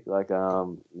sick, a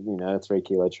 3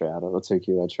 kilo trout or 2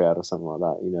 kilo trout or something like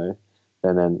that,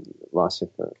 and then last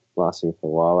year for a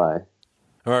while, eh?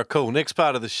 All right, cool. Next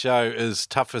part of the show is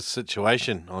toughest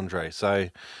situation, Andre. So,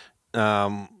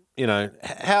 how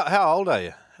old are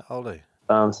you? How old are you?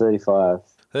 35.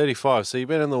 35. So you've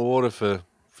been in the water for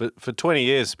 20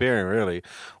 years spearing, really.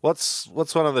 What's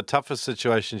one of the toughest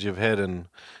situations you've had, and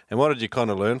what did you kind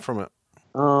of learn from it?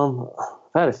 I've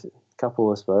had a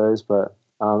couple, I suppose, but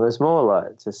it's more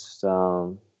like just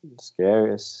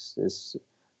scary. It's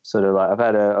sort of like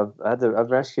I've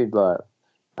rescued 4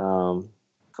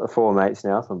 mates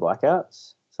now from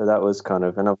blackouts. So that was kind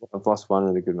of, and I've lost one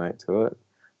and a good mate to it.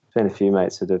 There's been a few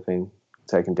mates that have been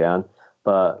taken down,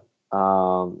 but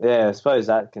I suppose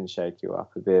that can shake you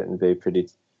up a bit and be pretty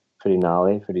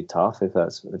gnarly, pretty tough, if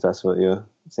that's what you're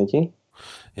thinking.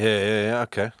 Yeah.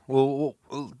 Okay. Well,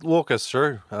 walk us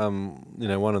through,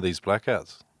 one of these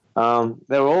blackouts.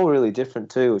 They were all really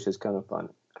different too, which is kind of fun,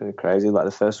 kind of crazy. Like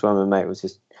the first one, my mate was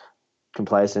just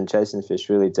complacent, chasing the fish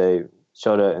really deep,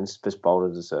 shot it and just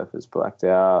bolted the surface, blacked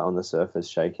out on the surface,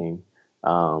 shaking.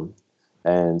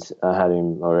 And I had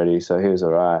him already, so he was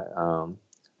all right.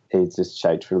 He just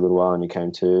shaked for a little while and he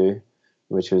came to,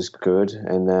 which was good.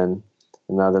 And then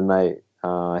another mate,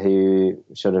 he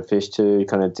shot a fish too,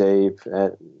 kind of deep,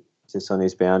 just on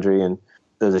his boundary, and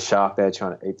there's a shark there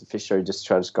trying to eat the fish, so he just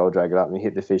tried to skull drag it up, and he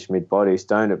hit the fish mid-body,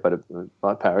 stoned it, but it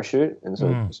like parachute, and so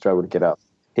he struggled to get up.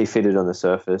 He fitted on the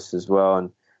surface as well, and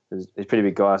he's a pretty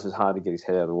big guy, so it was hard to get his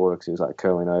head out of the water because he was like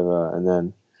curling over. And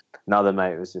then another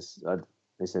mate was just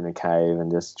in a cave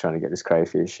and just trying to get this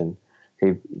crayfish, and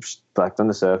he like on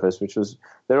the surface, which was,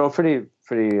 they're all pretty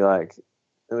like,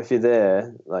 if you're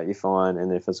there, like you're fine,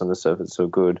 and if it's on the surface, it's all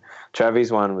good.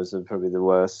 Travis one was probably the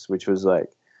worst, which was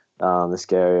like the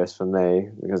scariest for me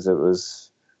because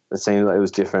it seemed like it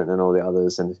was different than all the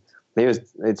others, and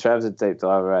Trav's a deep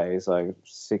diver. Eh? He's like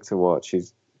sick to watch. He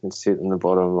can sit in the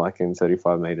bottom like in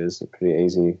 35 meters, pretty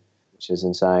easy, which is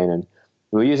insane. And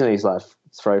we were using these like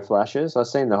throw flashes. I've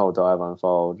seen the whole dive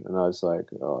unfold, and I was like,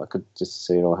 I could just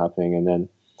see it all happening. And then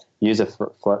use a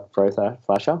throw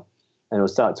flasher, and it'll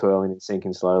start twirling and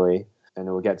sinking slowly, and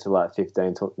it will get to like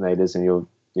 15 meters, and you'll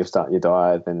start your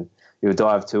dive, and you'll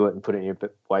dive to it and put it in your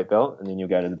weight belt, and then you'll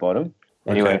go to the bottom.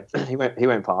 Anyway, he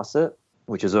went past it,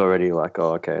 which is already like,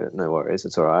 oh, okay, no worries,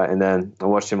 it's all right. And then I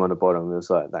watched him on the bottom. It was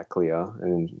like that clear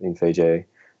in Fiji.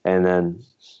 And then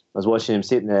I was watching him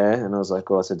sitting there, and I was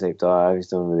like, oh, it's a deep dive. He's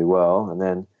doing really well. And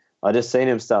then I just seen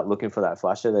him start looking for that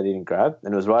flasher that he didn't grab,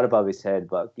 and it was right above his head.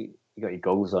 But you got your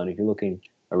goggles on. If you're looking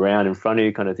around in front of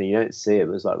you kind of thing, you don't see it. It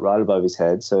was like right above his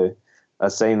head. So I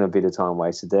seen a bit of time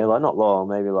wasted there. Like not long,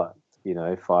 maybe like,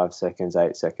 5 seconds,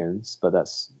 8 seconds, but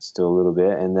that's still a little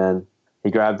bit. And then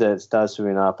he grabbed it, started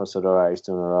swimming up. I said, all right, he's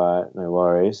doing all right, no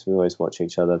worries. We always watch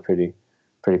each other pretty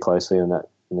closely on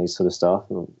these sort of stuff,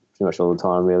 pretty much all the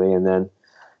time, really. And then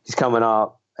he's coming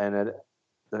up, and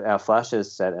our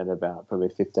flashes set at about probably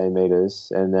 15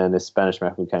 meters, and then the Spanish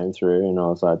mackerel came through, and I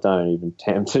was like, don't even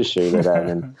attempt to shoot at it.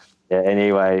 And yeah,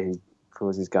 anyway, he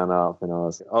pulls his gun up, and I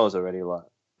was already like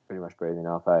pretty much breathing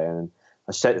up, and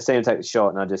I seen him take the shot,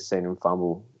 and I just seen him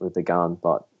fumble with the gun,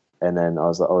 and then I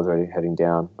was already heading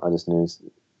down. I just knew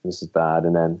this is bad,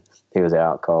 and then he was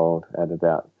out cold at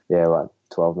about like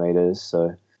 12 meters.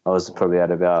 So I was probably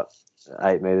at about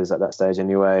 8 meters at that stage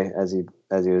anyway, as he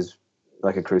was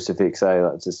like a crucifix,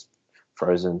 like just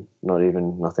frozen,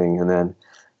 nothing. And then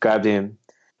grabbed him,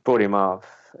 brought him up,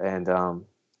 and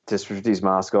just ripped his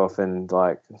mask off, and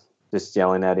like just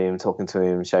yelling at him, talking to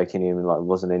him, shaking him, and like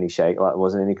wasn't any shake, like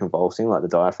wasn't any convulsing, like the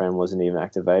diaphragm wasn't even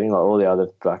activating, like all the other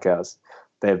blackouts,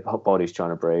 their body's trying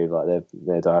to breathe, like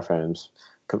their diaphragms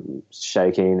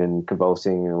shaking and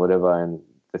convulsing and whatever, and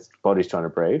the body's trying to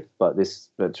breathe. But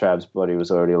Trav's body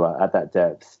was already like at that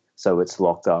depth, so it's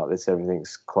locked up.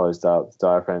 Everything's closed up. The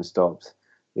diaphragm stopped.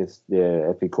 It's the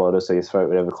epiglottis, so your throat,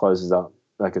 whatever, closes up.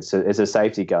 Like it's a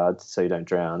safety guard, so you don't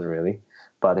drown, really.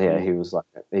 But yeah, he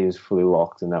was fully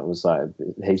locked, and that was like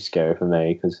heaps scary for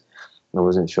me because I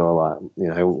wasn't sure, like,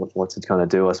 what's it going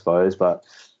to do, I suppose. But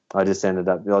I just ended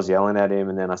up, I was yelling at him,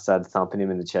 and then I started thumping him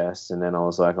in the chest, and then I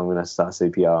was like, I'm going to start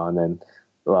CPR, and then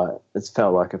like it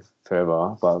felt like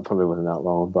forever, but it probably wasn't that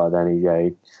long. But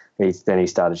then he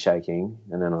started shaking,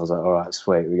 and then I was like, all right,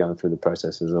 sweet, we're going through the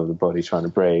processes of the body trying to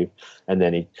breathe. And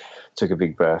then he took a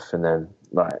big breath, and then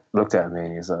like looked at me,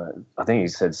 and he's like, I think he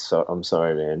said, I'm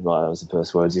sorry, man. Like that was the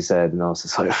first words he said, and I was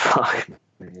just like, fuck,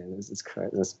 man, this is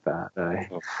crazy, that's bad. Eh?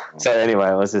 So anyway,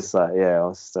 I was just like, I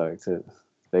was stoked to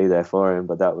be there for him,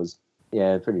 but that was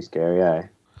pretty scary.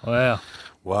 Wow.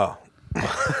 Wow.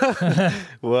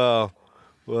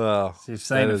 So you've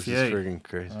seen a few. Freaking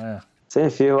crazy. Wow. Seen a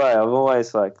few. I've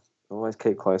always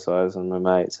keep close eyes on my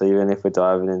mates. So even if we're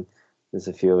diving and there's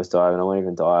a few of us diving, I won't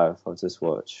even dive. I'll just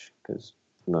watch because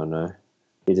no,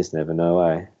 you just never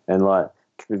know. And like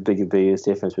the biggest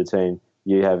difference between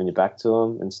you having your back to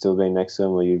them and still being next to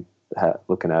them, or you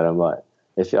looking at them. Like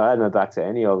if I had my back to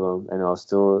any of them and I was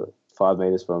still 5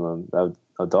 meters from them,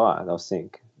 they'll die. They'll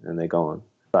sink and they're gone.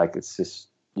 Like it's just.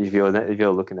 If you're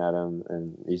looking at them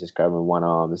and you just grab them with one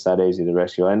arm, it's that easy to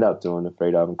rescue. I end up doing a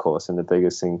freediving course, and the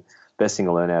best thing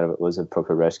I learned out of it was a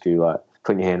proper rescue, like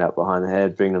putting your hand up behind the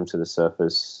head, bringing them to the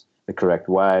surface the correct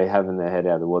way, having their head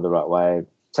out of the water the right way,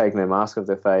 taking their mask off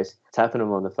their face, tapping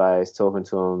them on the face, talking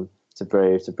to them to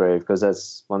breathe, because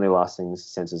that's one of the last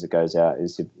senses that goes out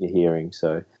is your hearing.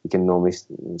 So you can normally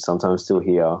sometimes still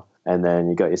hear. And then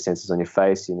you got your sensors on your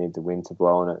face. You need the wind to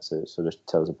blow on it, so it sort of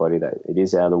tells the body that it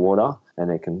is out of the water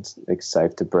and it's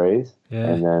safe to breathe. Yeah.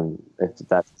 And then if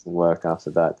that doesn't work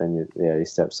after that, then your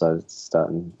steps are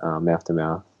starting mouth to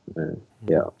mouth. And,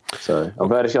 so I've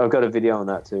got a video on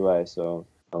that too. So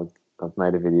I've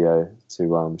made a video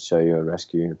to show you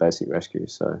a basic rescue.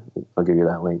 So I'll give you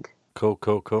that link. Cool.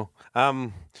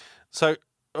 So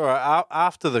all right,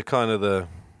 after the kind of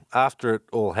after it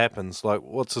all happens, like,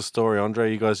 what's the story,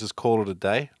 Andre? You guys just call it a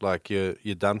day? Like, you're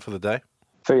done for the day?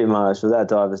 Pretty much. Well, that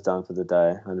diver's done for the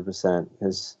day,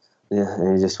 100%. Yeah,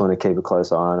 and you just want to keep a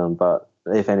close eye on them. But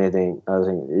if anything, I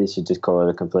think you should just call it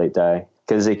a complete day.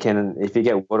 Because if you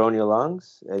get water on your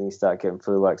lungs and you start getting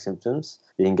flu-like symptoms,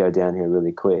 you can go down here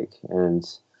really quick, and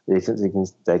they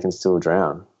can still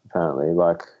drown. Apparently,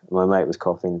 like my mate was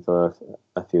coughing for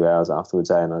a few hours afterwards,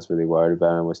 and I was really worried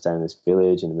about him. We're staying in this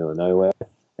village in the middle of nowhere,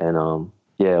 and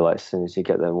like as soon as you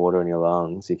get that water in your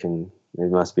lungs, it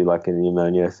must be like a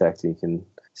pneumonia effect. It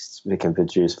can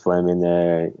produce phlegm in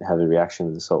there, have a reaction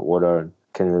with the salt water, and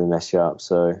can really mess you up.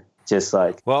 So just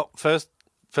like, well, first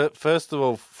of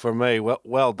all, for me,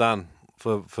 well done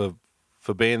for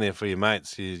being there for your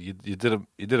mates. You did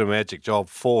a magic job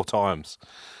 4 times.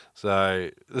 So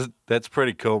that's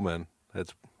pretty cool, man.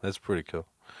 That's pretty cool.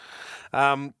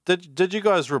 Did you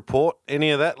guys report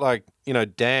any of that? Like,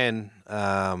 Dan,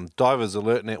 Divers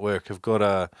Alert Network have got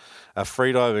a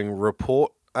freediving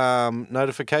report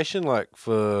notification. Like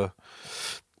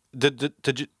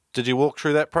did you walk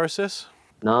through that process?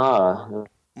 no.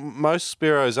 Most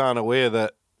Spearos aren't aware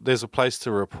that there's a place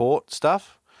to report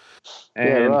stuff. Yeah,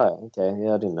 right. Okay.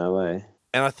 Yeah, I didn't know.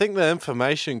 And I think the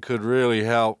information could really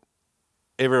help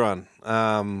everyone.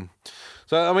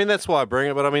 So, I mean, that's why I bring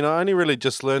it. But, I mean, I only really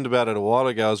just learned about it a while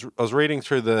ago. I was reading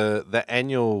through the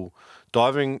annual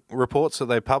diving reports that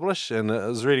they publish, and I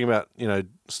was reading about,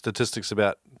 statistics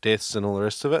about deaths and all the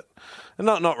rest of it. And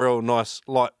not real nice,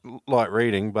 light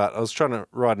reading, but I was trying to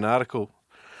write an article.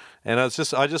 And I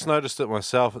just noticed it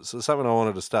myself. It's something I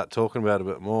wanted to start talking about a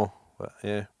bit more. But,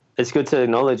 yeah. It's good to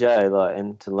acknowledge,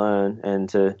 and to learn, and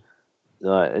to,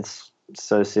 it's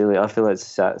so silly. I feel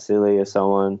it's silly if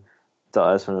someone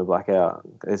dies from a blackout.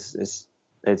 It's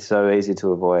so easy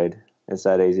to avoid. It's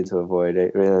that easy to avoid.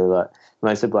 It really, like,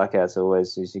 most of the blackouts are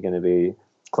always usually going to be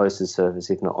close to the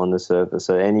surface, if not on the surface.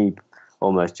 So any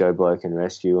almost Joe Blow can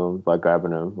rescue them by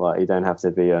grabbing them. Like, you don't have to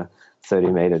be a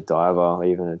 30-meter diver or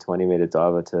even a 20-meter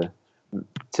diver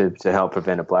to help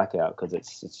prevent a blackout, because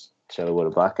it's shallow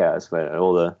water blackouts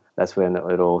where that's when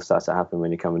it all starts to happen.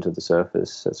 When you come into the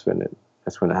surface, that's when it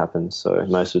happens. So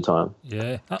most of the time,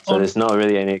 yeah. So there's not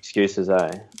really any excuses,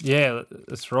 Yeah,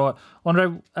 that's right.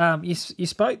 Andre, you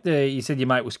spoke there. You said your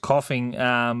mate was coughing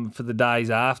for the days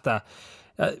after.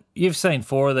 You've seen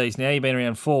 4 of these now. You've been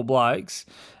around 4 blokes.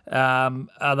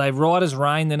 Are they right as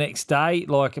rain the next day?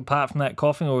 Like, apart from that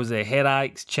coughing, or is there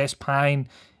headaches, chest pain,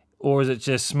 or is it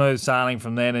just smooth sailing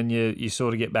from then and you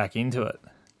sort of get back into it?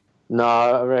 No,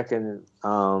 I reckon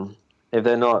if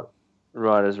they're not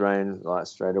right as rain, like,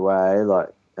 straight away, like,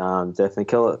 definitely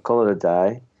call it a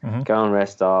day. Mm-hmm. Go and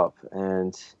rest up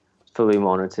and fully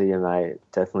monitor your mate,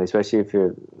 definitely, especially if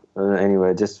you're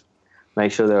anywhere. Just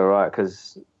make sure they're all right,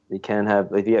 because you can have,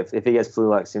 if he gets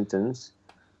flu-like symptoms,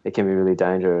 it can be really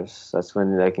dangerous. That's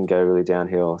when they can go really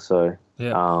downhill. So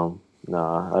yeah.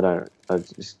 No, I don't. I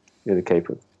just got to keep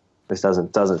it. This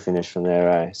doesn't finish from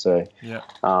there, So yeah.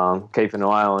 Keep an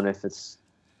eye on if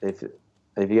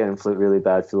you're getting really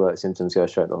bad flu-like symptoms, go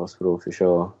straight to the hospital for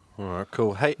sure. All right,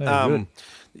 cool. Hey, Good.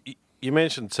 you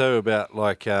mentioned too about,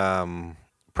 like,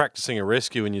 practicing a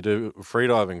rescue when you do a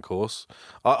freediving course.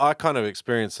 I kind of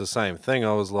experienced the same thing.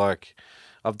 I was like,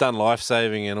 I've done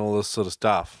life-saving and all this sort of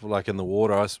stuff, like in the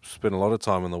water. I spent a lot of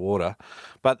time in the water.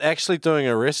 But actually doing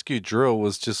a rescue drill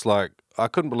was just like, I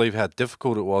couldn't believe how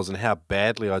difficult it was and how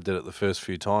badly I did it the first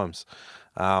few times.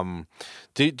 Do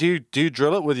you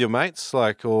drill it with your mates?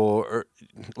 Like, or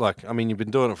I mean, you've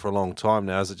been doing it for a long time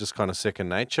now. Is it just kind of second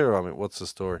nature? I mean, what's the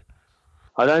story?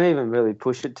 I don't even really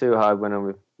push it too hard when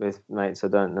I'm with mates I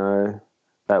don't know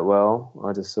that well.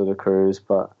 I just sort of cruise.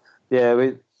 But yeah,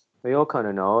 we all kind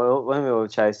of know. When we were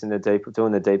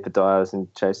doing the deeper dives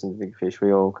and chasing the big fish,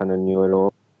 we all kind of knew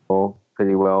it all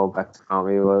pretty well back to front.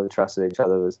 We all trusted each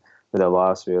other with our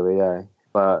lives, really,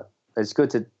 But it's good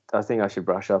to. I think I should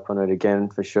brush up on it again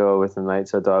for sure with the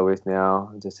mates I dive with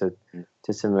now, just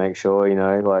to make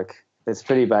sure, like, it's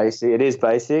pretty basic. It is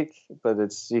basic, but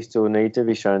you still need to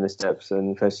be shown the steps,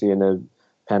 and especially in a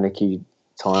panicky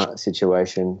time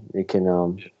situation, it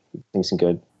can things can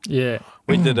good. Yeah,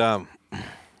 we did.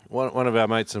 One of our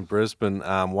mates in Brisbane,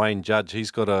 Wayne Judge,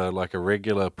 he's got a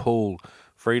regular pool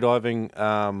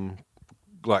freediving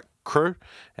like crew,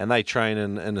 and they train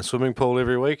in a swimming pool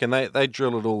every week, and they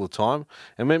drill it all the time.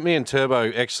 And me and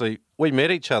Turbo, actually, we met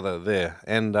each other there,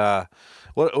 and it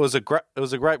was a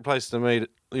great place to meet.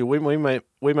 We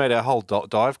made our whole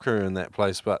dive crew in that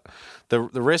place. But the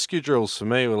rescue drills for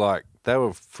me were they were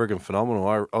friggin'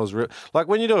 phenomenal. I was like,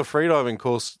 when you do a freediving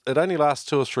course, it only lasts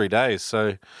 2 or 3 days.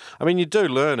 So, I mean, you do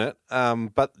learn it,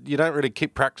 but you don't really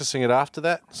keep practicing it after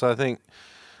that. So I think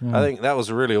I think that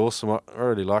was really awesome. I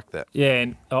really liked that. Yeah,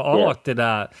 and I liked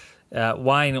that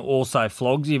Wayne also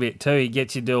flogs you a bit too. He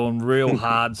gets you doing real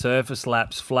hard surface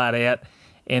laps flat out,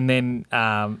 and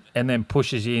then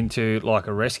pushes you into like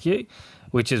a rescue,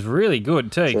 which is really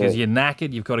good too because you're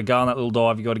knackered. You've got to go on that little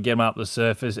dive. You've got to get them up the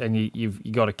surface, and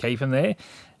you've got to keep them there.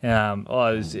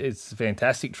 It's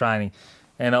fantastic training.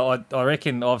 And I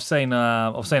reckon I've seen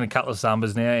a couple of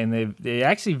Sumbers now, and they're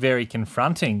actually very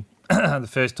confronting the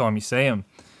first time you see them.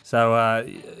 So I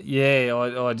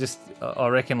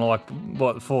reckon like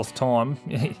the fourth time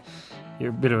you're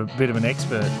a bit of an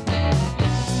expert.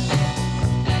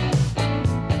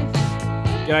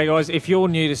 G'day guys, if you're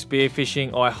new to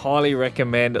spearfishing, I highly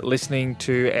recommend listening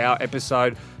to our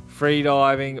episode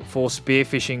Freediving for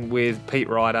Spearfishing with Pete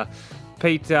Ryder.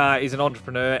 Pete is an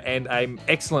entrepreneur and an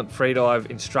excellent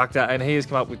freedive instructor, and he has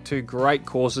come up with two great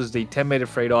courses, the 10-metre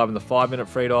freedive and the 5-minute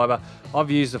freediver. I've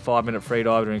used the 5-minute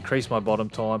freediver to increase my bottom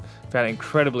time, found it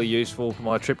incredibly useful for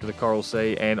my trip to the Coral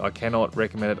Sea, and I cannot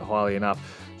recommend it highly enough.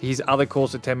 His other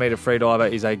course, the 10-metre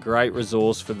freediver, is a great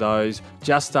resource for those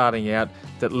just starting out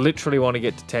that literally want to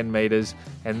get to 10 metres,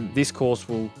 and this course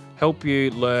will help you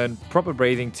learn proper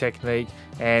breathing technique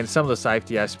and some of the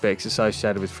safety aspects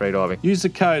associated with freediving. Use the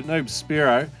code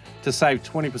Spearo to save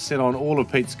 20% on all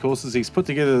of Pete's courses. He's put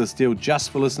together this deal just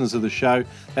for listeners of the show.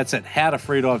 That's at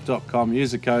howtofreedive.com.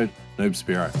 Use the code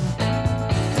Spearo.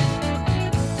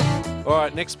 All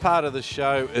right, next part of the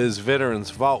show is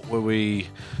Veterans Vault, where we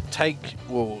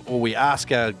we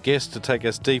ask our guests to take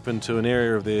us deep into an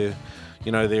area of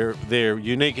their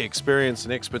unique experience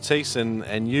and expertise,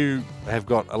 and you have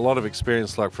got a lot of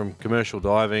experience, like from commercial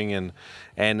diving and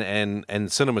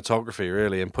cinematography,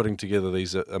 really, and putting together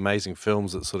these amazing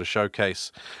films that sort of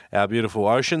showcase our beautiful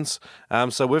oceans.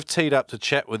 So we've teed up to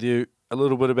chat with you a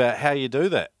little bit about how you do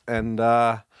that, and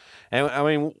I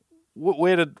mean,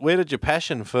 where did your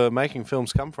passion for making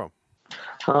films come from?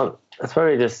 It's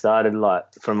probably just started like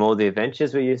from all the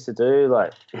adventures we used to do,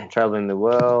 like traveling the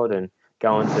world and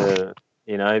going to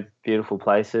beautiful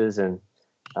places, and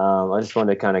I just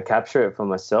wanted to kind of capture it for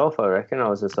myself. I reckon I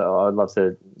was just like, I'd love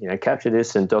to capture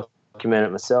this and document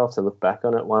it myself to look back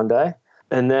on it one day.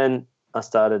 And then I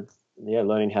started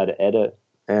learning how to edit,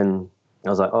 and I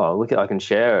was like, oh, look, I can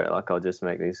share it. Like, I'll just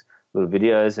make these little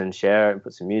videos and share it and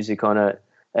put some music on it.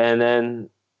 And then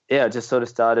it just sort of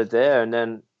started there, and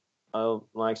then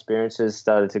my experiences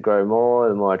started to grow more.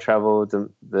 The more I traveled,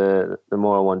 the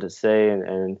more I wanted to see,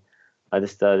 and I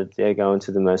just started going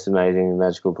to the most amazing,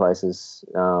 magical places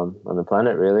on the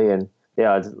planet, really. And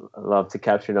I love to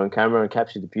capture it on camera and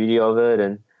capture the beauty of it,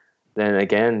 and then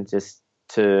again just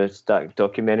to start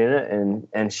documenting it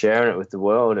and sharing it with the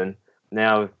world. And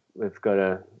now we've got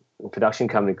a production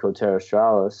company called Terra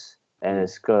Australis, and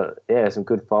it's got some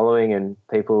good following, and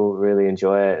people really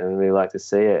enjoy it and really like to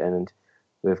see it. And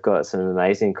we've got some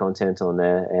amazing content on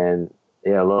there, and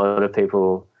a lot of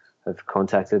people have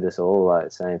contacted us all,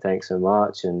 like saying thanks so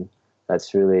much, and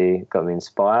that's really got me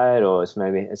inspired, or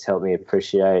it's helped me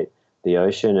appreciate the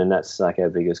ocean, and that's like our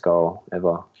biggest goal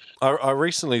ever. I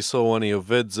recently saw one of your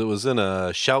vids. It was in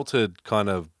a sheltered kind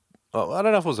of, I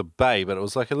don't know if it was a bay, but it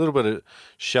was like a little bit of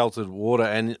sheltered water,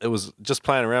 and it was just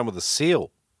playing around with a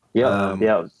seal.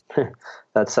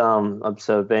 That's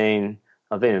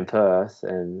I've been in Perth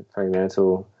and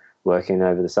Fremantle working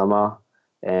over the summer,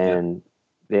 and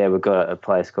we've got a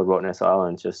place called Rottnest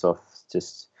Island just off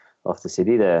the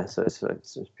city there. So it's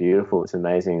beautiful. It's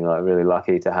amazing. Like, really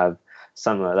lucky to have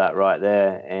something like that right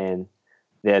there. And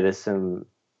there's some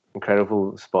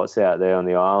incredible spots out there on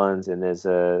the islands, and there's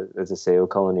a seal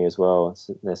colony as well.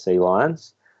 They're sea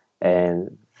lions,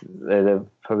 and they're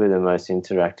probably the most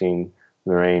interacting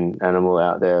marine animal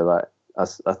out there. Like,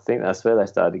 I think that's where they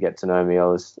started to get to know me. I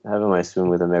was having my swim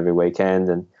with them every weekend,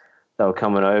 and they were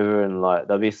coming over, and like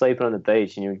they'll be sleeping on the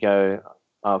beach, and you would go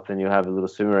up and you'll have a little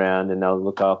swim around, and they'll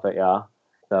look up at you.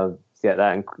 They'll get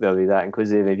that, and they'll be that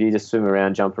inquisitive. If you just swim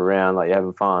around, jump around, like you're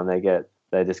having fun,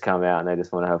 they just come out and they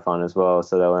just want to have fun as well.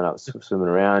 So they'll end up swimming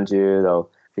around you. They'll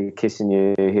be kissing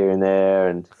you here and there,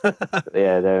 and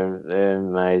they're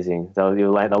amazing. They'll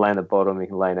lay on the bottom. You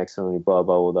can lay next to them. You blow a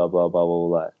bubble, they'll blow a bubble.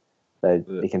 Like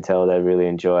you can tell they really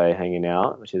enjoy hanging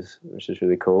out, which is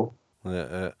really cool.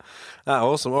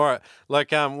 Awesome. All right.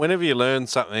 Like, whenever you learn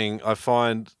something, I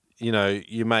find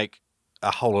you make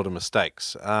a whole lot of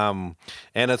mistakes, and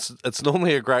it's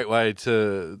normally a great way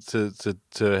to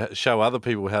show other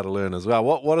people how to learn as well.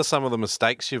 What are some of the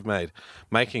mistakes you've made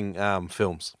making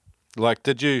films? Like,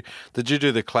 did you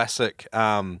do the classic,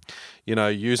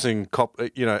 using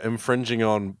infringing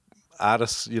on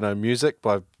artists, music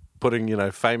by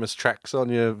putting famous tracks on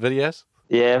your videos?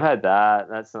 Yeah, I've had that.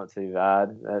 That's not too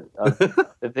bad.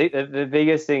 The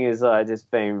biggest thing is like just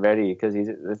being ready because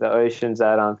the ocean's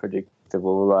that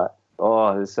unpredictable. Like,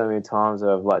 oh, there's so many times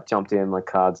where I've like jumped in, my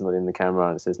card's not in the camera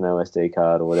and it says no SD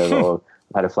card or whatever. Or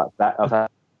I've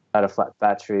had a flat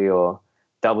battery, or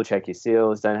double check your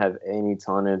seals. Don't have any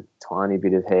tiny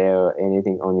bit of hair or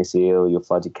anything on your seal. You'll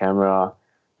flood your camera.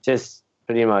 Just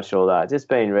pretty much all that. Just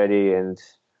being ready and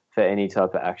for any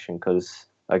type of action because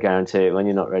I guarantee it, when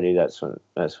you're not ready, that's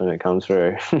when it comes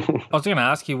through. I was going to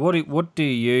ask you, what do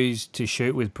you use to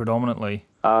shoot with predominantly?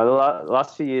 The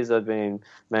last few years, I've been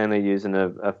mainly using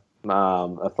a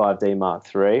 5D Mark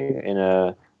III in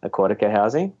a Aquatica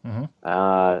housing,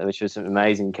 which is an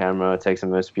amazing camera. It takes the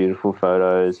most beautiful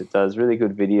photos. It does really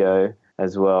good video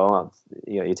as well.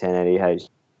 You got your 1080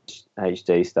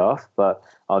 HD stuff, but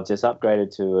I've just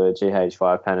upgraded to a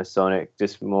GH5 Panasonic,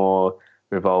 just more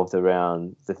revolved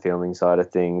around the filming side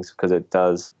of things because it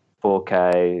does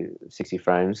 4K 60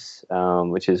 frames,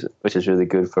 which is really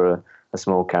good for a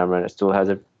small camera, and it still has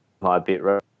a high bit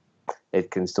rate.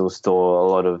 It can still store a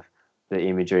lot of the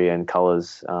imagery and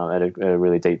colors at a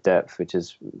really deep depth, which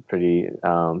is pretty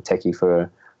techy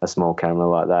for a small camera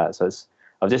like that. So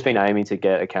I've just been aiming to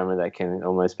get a camera that can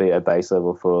almost be a base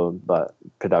level for like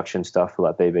production stuff for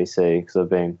like BBC, because I've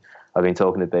been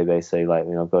talking to BBC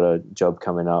lately. I've got a job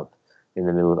coming up in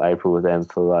the middle of April with them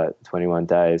for like 21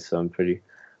 days, so I'm pretty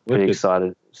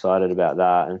excited about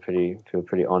that, and feel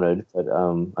pretty honoured. But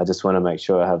I just want to make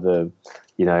sure I have the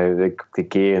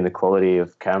gear and the quality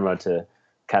of camera to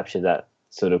capture that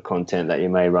sort of content that you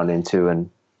may run into and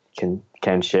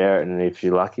can share it. And if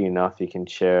you're lucky enough, you can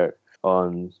share it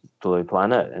on Blue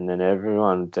Planet, and then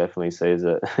everyone definitely sees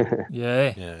it.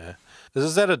 Yeah.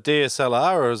 Is that a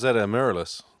DSLR or is that a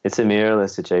mirrorless? It's a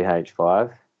mirrorless, a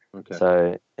GH5. Okay.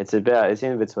 So it's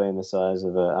in between the size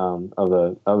of a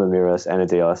mirrorless and a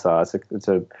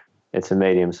DSLR. It's a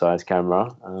medium sized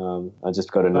camera. I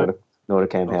just got a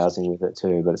Nauticam housing with it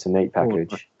too, but it's a neat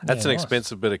package. That's an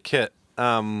expensive bit of kit.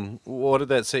 What did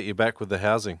that set you back with the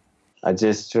housing? I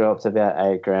just dropped about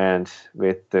 $8,000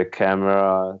 with the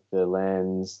camera, the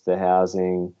lens, the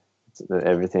housing,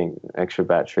 everything, extra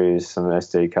batteries, some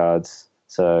SD cards.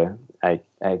 So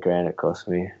 $8,000 it cost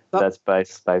me. That's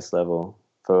base level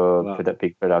for that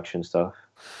big production stuff.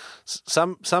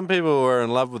 Some people were in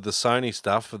love with the Sony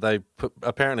stuff. They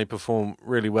apparently perform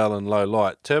really well in low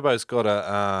light. Turbo's got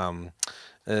a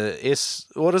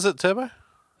what is it, Turbo?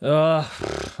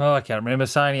 I can't remember.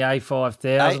 Sony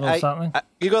A5000 or something.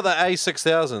 You got the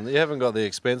A6000. You haven't got the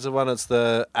expensive one. It's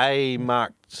the A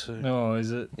Mark II. Oh,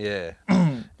 is it? Yeah.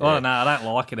 I don't know. I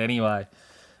don't like it anyway.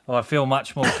 I feel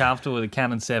much more comfortable with a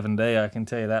Canon 7D. I can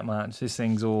tell you that much. This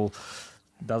thing's all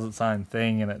does its own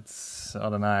thing, and it's, I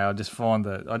don't know. I just found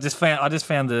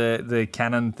the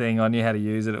Canon thing. I knew how to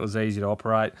use it. It was easy to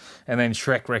operate. And then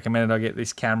Shrek recommended I get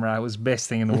this camera. It was the best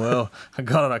thing in the world. I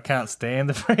got it. I can't stand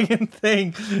the freaking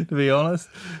thing, to be honest.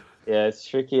 Yeah, it's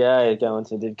tricky, going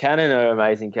to Canon are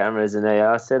amazing cameras, and they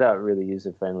are set up really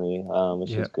user friendly,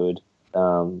 which is good.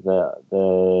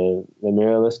 The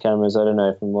mirrorless cameras, I don't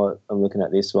know, from what I'm looking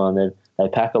at this one, they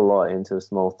pack a lot into a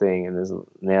small thing, and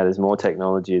there's more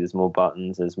technology, there's more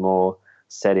buttons, there's more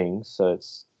settings, so it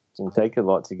can take a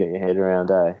lot to get your head around,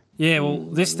 eh? Yeah, well,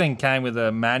 this thing came with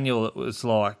a manual that was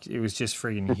like, it was just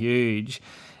freaking huge,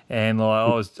 and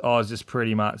like I was just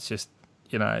pretty much just,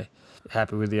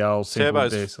 happy with the old simple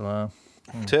DSLR.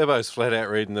 Turbo's flat out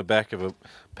reading the back of a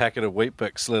packet of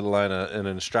Weet-Bix, let alone an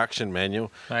instruction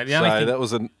manual. Mate, that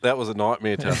was a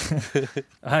nightmare to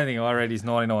I don't think I read his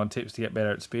 99 tips to get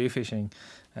better at spearfishing.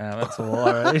 That's all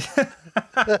I read.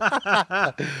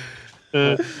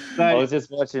 I was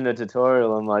just watching a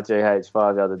tutorial on my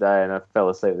GH5 the other day, and I fell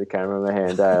asleep with the camera in my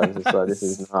hand. I was just like, this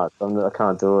is nuts. I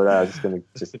can't do it. I was just going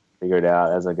to figure it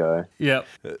out as I go. Yep.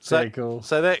 Very cool.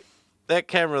 So that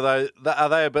camera, though, are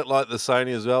they a bit like the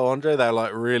Sony as well, Andre? They're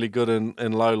like really good in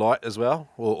low light as well,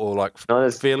 or like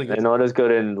fairly good? They're not as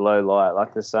good in low light.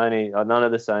 Like the Sony, none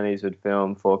of the Sonys would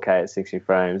film 4K at 60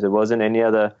 frames. There wasn't any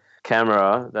other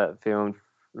camera that filmed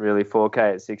really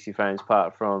 4K at 60 frames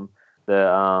apart from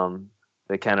the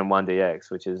Canon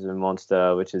 1DX, which is a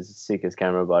monster, which is the sickest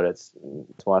camera, but it's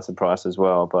twice the price as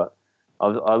well. But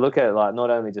I look at like not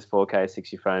only just 4K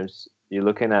 60 frames, you're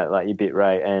looking at like your bit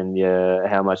rate and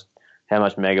how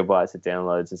much megabytes it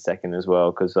downloads a second as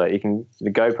well, because like the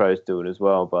GoPros do it as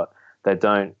well, but they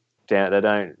don't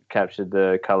capture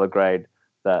the color grade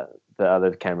that the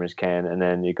other cameras can, and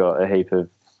then you got a heap of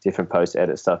different post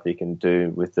edit stuff you can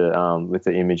do with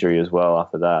the imagery as well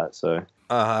after that. So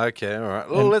okay, all right.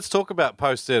 Well, let's talk about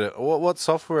post edit. What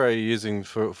software are you using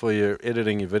for your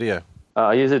editing your video?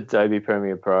 I use Adobe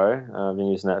Premiere Pro. I've been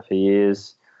using that for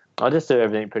years. I just do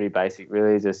everything pretty basic,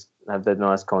 really. Just have the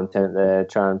nice content there.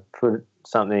 Try and put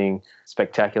something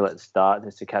spectacular at the start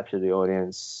just to capture the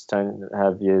audience. Don't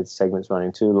have your segments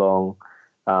running too long.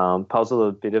 Puzzle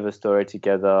a bit of a story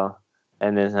together,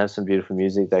 and then have some beautiful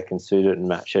music that can suit it and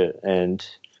match it, and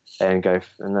go.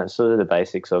 And that's sort of the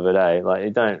basics of it, eh? Like,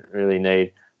 you don't really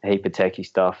need a heap of techie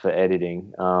stuff for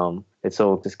editing. It's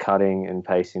all just cutting and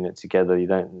pasting it together. You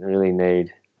don't really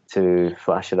need to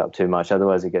flash it up too much,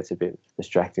 otherwise it gets a bit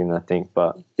distracting, I think.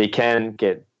 But you can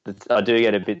get. I do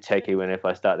get a bit techie if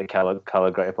I start to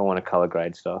color grade, if I want to color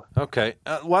grade stuff. Okay.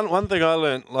 One thing I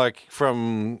learned, like,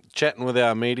 from chatting with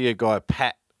our media guy,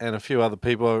 Pat, and a few other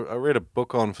people, I read a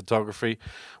book on photography,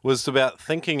 was about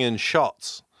thinking in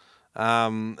shots.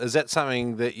 Is that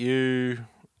something that you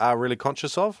are really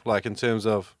conscious of, like in terms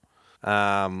of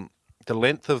the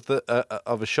length of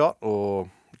a shot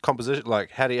or composition? Like,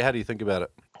 how do you think about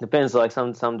it? Depends. Like,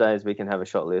 some days we can have a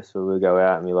shot list where we'll go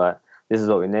out and be like, this is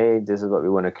what we need, this is what we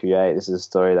want to create, this is a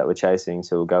story that we're chasing.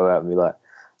 So we'll go out and be like,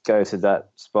 go to that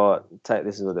spot,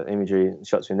 this is what the imagery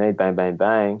shots we need, bang, bang,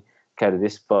 bang. Okay, to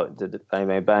this spot, bang,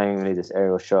 bang, bang, we need this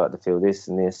aerial shot to feel this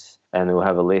and this. And then we'll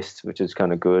have a list, which is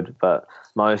kind of good. But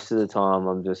most of the time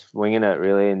I'm just winging it,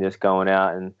 really, and just going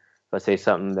out, and if I see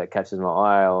something that catches my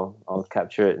eye, I'll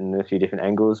capture it in a few different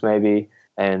angles maybe.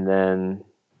 And then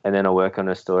I'll work on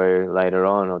a story later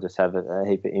on. I'll just have a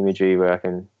heap of imagery where I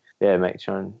can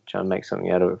try and make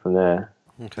something out of it from there.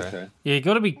 Okay. Yeah, you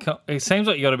got to be. It seems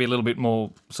like you got to be a little bit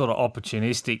more sort of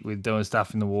opportunistic with doing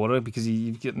stuff in the water, because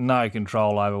you've got no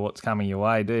control over what's coming your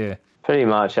way, do you? Pretty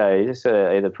much, hey. You just got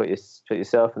to either put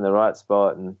yourself in the right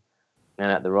spot and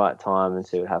at the right time and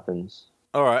see what happens.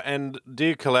 All right. And do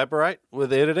you collaborate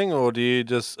with editing, or do you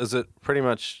just? Is it pretty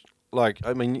much like?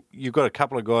 I mean, you've got a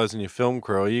couple of guys in your film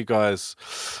crew. Are you guys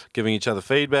giving each other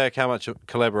feedback? How much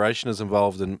collaboration is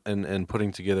involved in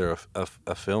putting together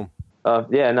a film?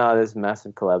 There's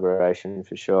massive collaboration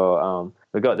for sure.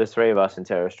 We've got the three of us in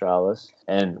Terra Australis,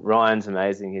 and Ryan's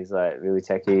amazing. He's like really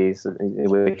techie. He's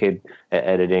wicked at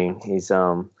editing. He's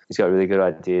got really good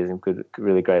ideas and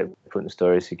really great at putting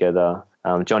stories together.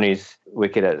 Johnny's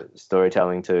wicked at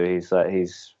storytelling too. He's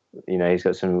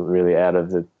got some really out of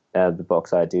the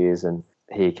box ideas, and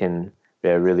he can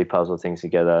really puzzle things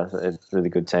together. It's a really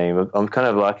good team. I'm kind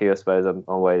of lucky, I suppose. I'm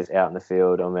always out in the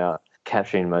field. I'm out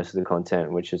capturing most of the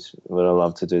content, which is what I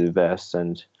love to do the best.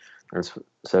 And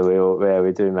so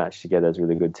we do match together as a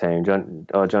really good team.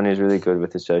 Johnny is really good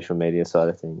with the social media side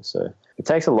of things. So it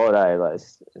takes a lot, eh? Like,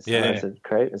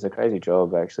 it's a crazy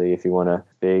job, actually. If you want to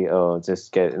be or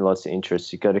just get lots of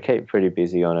interest, you've got to keep pretty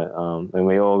busy on it. And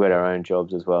we all got our own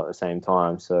jobs as well at the same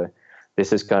time. So this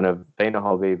has kind of been a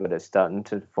hobby, but it's starting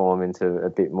to form into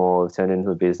a bit more, turned into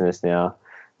a business now.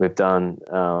 We've done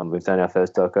our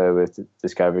first doco with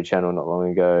Discovery Channel not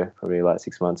long ago, probably like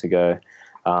 6 months ago.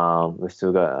 We've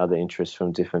still got other interests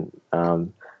from different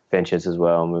ventures as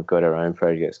well, and we've got our own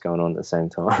projects going on at the same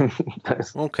time.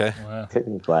 Okay. Wow.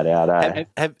 Flat out, eh?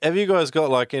 Have you guys got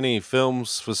like any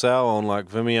films for sale on like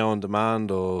Vimeo on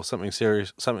demand or something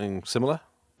similar?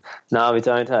 No, we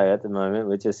don't, at the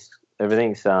moment.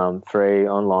 Everything's free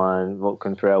online,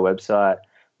 looking through our website.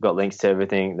 Got links to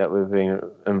everything that we've been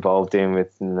involved in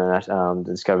with the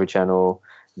Discovery Channel,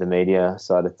 the media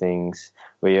side of things.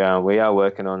 We are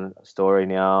working on a story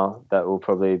now that will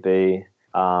probably be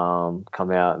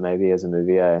come out maybe as a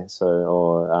movie,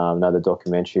 or another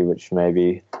documentary, which may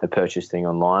be a purchase thing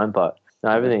online. But no,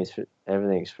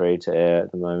 everything's free to air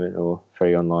at the moment, or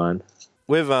free online.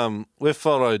 We've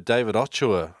followed David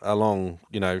Ochoa along,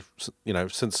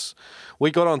 since we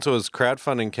got onto his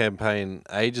crowdfunding campaign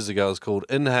ages ago. It's called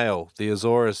Inhale, the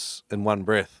Azores in One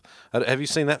Breath. Have you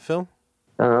seen that film?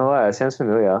 No way, it sounds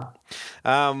familiar.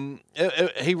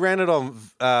 He ran it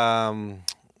on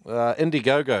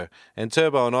Indiegogo, and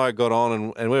Turbo and I got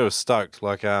on, and we were stoked,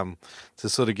 to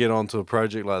sort of get onto a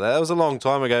project like that. That was a long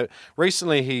time ago.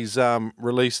 Recently, he's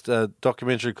released a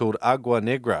documentary called Agua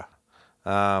Negra.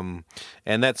 And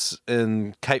that's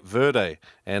in Cape Verde,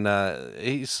 and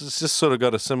he's just sort of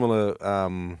got a similar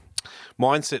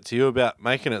mindset to you about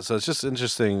making it. So it's just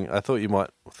interesting. I thought you might.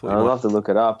 I'd love to look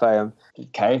it up. I'm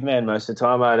caveman most of the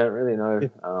time. I don't really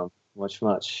know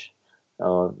much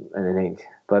or anything,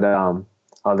 but I'll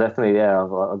definitely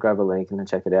I'll grab a link and then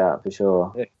check it out for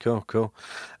sure. Yeah, cool.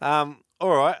 All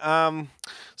right.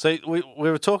 So we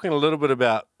were talking a little bit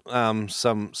about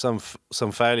some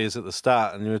failures at the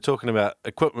start, and you were talking about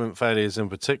equipment failures in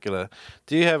particular.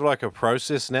 Do you have like a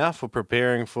process now for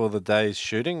preparing for the day's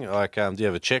shooting? Like, do you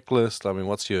have a checklist? I mean,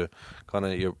 what's your kind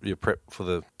of your prep for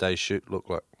the day's shoot look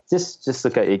like? just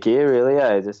look at your gear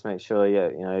really. Just make sure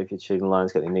if your shooting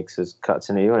line's got any nicks or cuts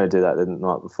in it, you want to do that the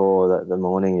night before, the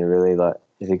morning. You really like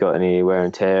if you've got any wear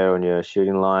and tear on your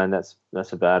shooting line, that's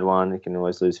a bad one. You can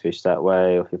always lose fish that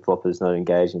way, or if your flopper's not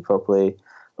engaging properly,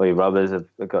 or your rubbers have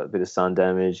got a bit of sun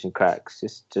damage and cracks.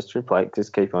 Just replace,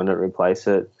 just keep on it, replace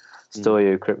it. Store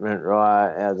your equipment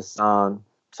right out of the sun.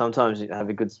 Sometimes you have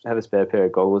a spare pair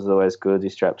of goggles is always good. Your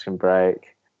straps can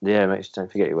break. Yeah,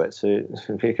 don't forget your wetsuit. It's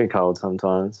pretty cold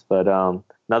sometimes. But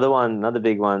another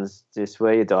big one's just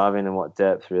where you're diving and what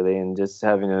depth really, and just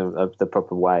having the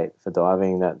proper weight for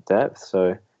diving that depth. So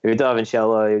if you're diving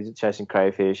shallow, you're chasing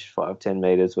crayfish, 5-10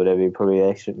 meters, whatever, you probably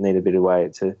actually need a bit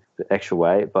of extra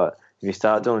weight. But if you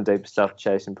start doing deeper stuff,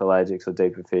 chasing pelagics or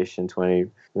deeper fish in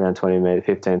around 20 meters,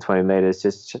 15, 20 meters,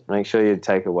 just make sure you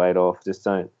take a weight off. Just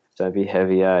don't be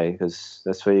heavy, because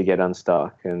that's where you get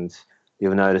unstuck, and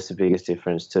you'll notice the biggest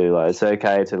difference too. Like it's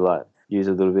okay to like use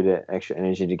a little bit of extra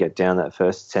energy to get down that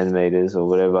first 10 meters or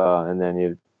whatever, and then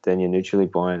you're neutrally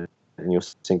buoyant and you'll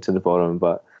sink to the bottom.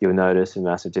 But you'll notice a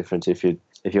massive difference if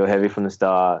you're heavy from the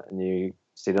start and you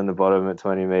sit on the bottom at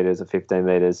 20 meters or 15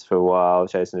 meters for a while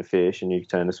chasing a fish, and you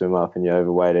turn to swim up and you're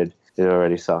overweighted. It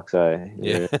already sucks, eh?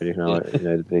 You already know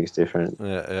the biggest difference.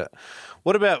 Yeah.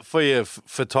 What about for your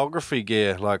photography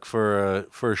gear, like for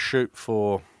a shoot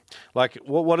for, like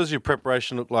what does your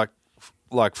preparation look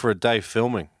like for a day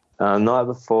filming? Night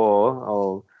before,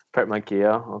 I'll prep my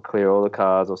gear. I'll clear all the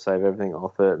cards. I'll save everything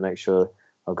off it. Make sure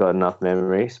I've got enough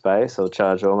memory space. I'll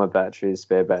charge all my batteries,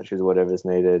 spare batteries, whatever's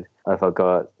needed. If I've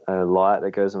got a light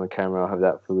that goes on my camera, I'll have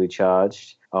that fully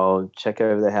charged. I'll check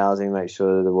over the housing, make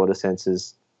sure the water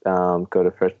sensor's it's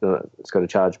got a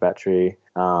charged battery.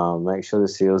 Make sure the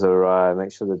seals are all right.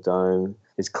 Make sure the dome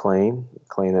is clean.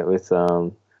 Clean it with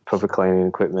proper cleaning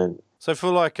equipment. So for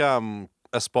like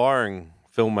aspiring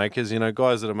filmmakers,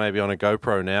 guys that are maybe on a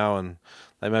GoPro now and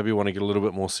they maybe want to get a little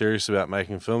bit more serious about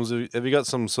making films, have you got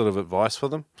some sort of advice for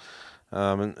them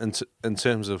in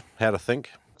terms of how to think?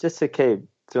 Just to keep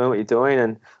doing what you're doing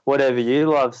and whatever you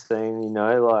love seeing,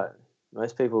 like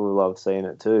most people will love seeing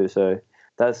it too. So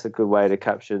that's a good way to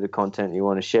capture the content you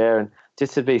want to share, and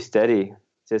just to be steady.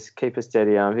 Just keep a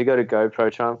steady arm. If you got a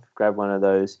GoPro trunk, grab one of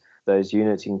those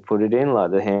units you can put it in, like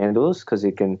the handles, because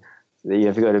if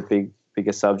you've got a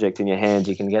bigger subject in your hand,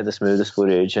 you can get the smoothest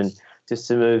footage. And just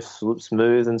to move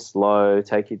smooth and slow,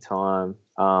 take your time,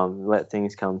 let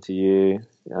things come to you,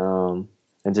 and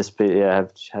just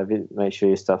make sure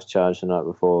your stuff's charged the night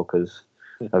before, because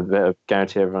I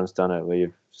guarantee everyone's done it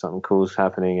where something cool's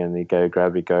happening and you go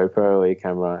grab your GoPro or your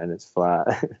camera and it's flat.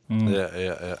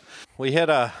 Yeah. We had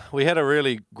a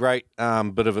really great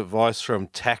bit of advice from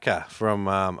Taka from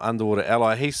Underwater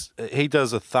Ally. He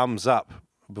does a thumbs up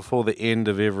before the end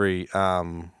of every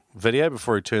video,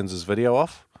 before he turns his video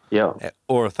off. Yeah.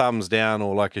 Or a thumbs down,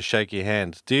 or like a shake your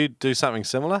hand. Do you do something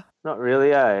similar? Not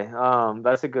really, eh?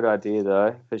 That's a good idea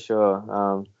though, for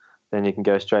sure. Then you can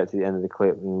go straight to the end of the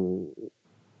clip and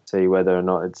see whether or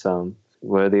not it's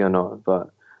worthy or not.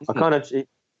 But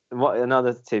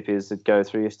another tip is to go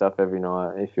through your stuff every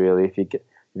night. If you're going to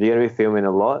be filming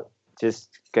a lot, just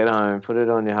get home, put it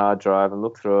on your hard drive and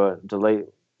look through it, delete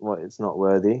what it's not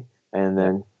worthy, and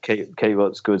then keep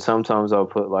what's good. Sometimes I'll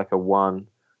put like a 1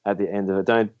 at the end of it.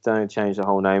 Don't change the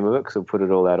whole name of it, because it'll put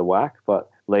it all out of whack, but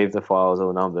leave the files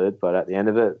all numbered. But at the end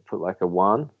of it, put like a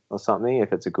 1 or something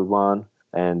if it's a good one,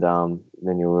 and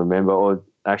then you'll remember. Or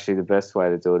actually the best way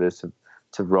to do it is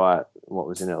to write what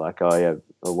was in it, like, oh yeah,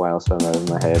 a whale swam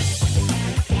over my head.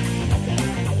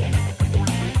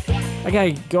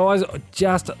 Okay, guys, I'd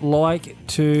just like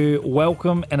to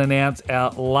welcome and announce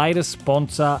our latest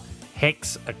sponsor,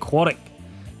 Hex Aquatic.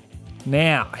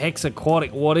 Now, Hex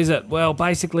Aquatic, what is it? Well,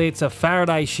 basically it's a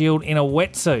Faraday shield in a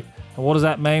wetsuit. And what does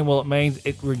that mean? Well, it means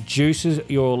it reduces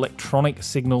your electronic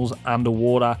signals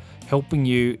underwater, helping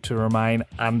you to remain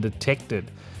undetected.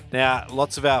 Now,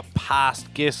 lots of our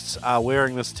past guests are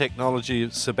wearing this technology.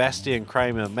 Sebastian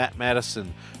Kramer, Matt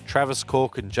Madison, Travis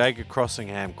Corken, Jacob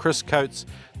Crossingham, Chris Coates,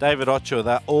 David Ochoa,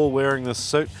 they're all wearing this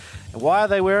suit. And why are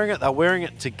they wearing it? They're wearing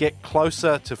it to get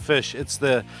closer to fish. It's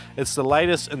the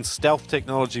latest in stealth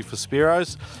technology for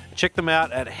Spearos. Check them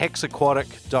out at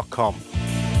hexaquatic.com.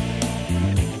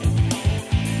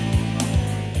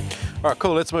 All right,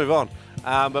 cool, let's move on.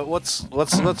 But what's one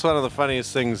of the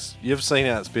funniest things you've seen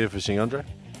out spearfishing, Andre?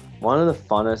 One of the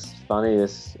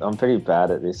funniest, I'm pretty bad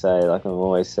at this, Like, I'm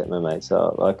always setting my mates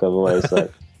up. Like, I'm always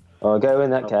like, I'll go in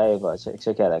that cave, like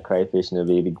check out that crayfish, and there'll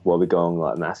be a big wobbegong,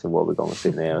 like massive wobbegong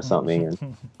sitting there or something,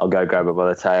 and I'll go grab it by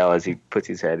the tail as he puts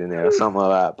his head in there or something like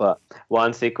that. But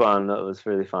one sick one that was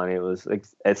really funny,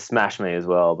 it smashed me as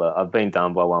well, but I've been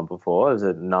done by one before. It was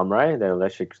a numray, they're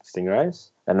electric stingrays,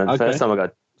 and the first time I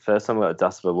got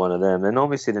dusted by one of them. They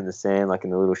normally sit in the sand, like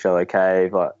in a little shallow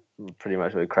cave, like pretty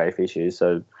much where crayfish is.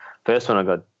 So first one I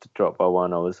got dropped by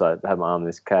one, I was like, had my arm in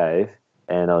this cave,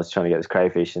 and I was trying to get this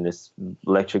crayfish, and this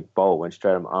electric bolt went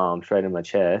straight on my arm, straight in my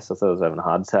chest. I thought I was having a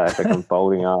heart attack. Like I'm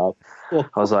folding up. I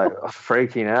was like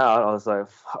freaking out. I was like,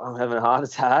 I'm having a heart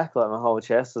attack. Like my whole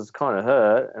chest was kind of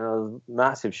hurt, and it was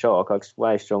massive shock. Like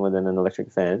way stronger than an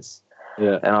electric fence.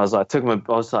 Yeah. And I was like, had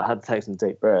to take some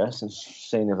deep breaths and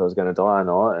seeing if I was going to die or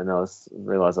not. And I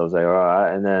realized I was like, all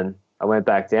right. And then I went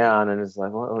back down, and it's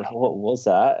like, what was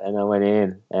that? And I went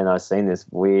in, and I seen this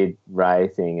weird ray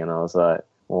thing, and I was like,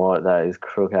 what that is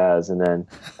crook as. And then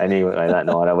anyway, that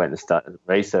night I went and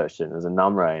researched it, and it was a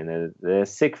numray, and they're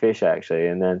sick fish actually.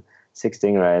 And then sick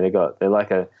stingray, they're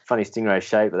like a funny stingray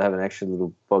shape, but they have an extra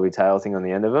little bobby tail thing on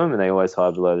the end of them, and they always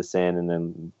hide below the sand and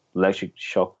then electric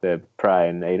shock their prey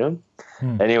and eat them.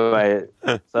 Anyway,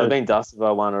 so I've been dusted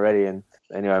by one already, and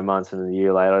anyway, months and a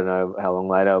year later, I don't know how long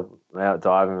later, I'm out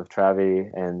diving with Travi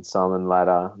and Simon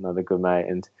Ladder, another good mate,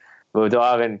 and we were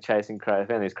diving, chasing crays,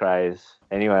 found these crays.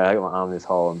 Anyway, I got my arm in this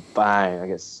hole, and bang, I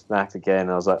get smacked again.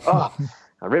 And I was like, oh,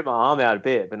 I ripped my arm out a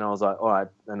bit, but then I was like, all right.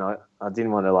 And I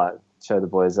didn't want to like show the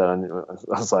boys that. I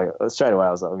was like, straight away,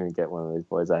 I was like, I'm going to get one of these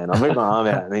boys. And I ripped my arm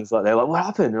out, and they're like, what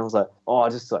happened? And I was like, oh, I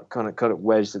just like kind of got it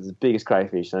wedged at the biggest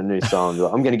crayfish. And I knew Simon was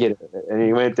like, I'm going to get it. And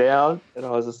he went down, and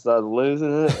I was just started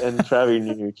losing it. And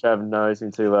Trav knows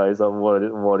me too well. He's like,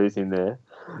 what is in there?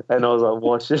 And I was like,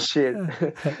 watch this shit.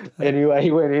 Anyway,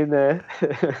 he went in there.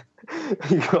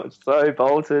 He got so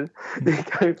bolted. He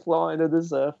came flying to the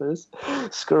surface,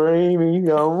 screaming,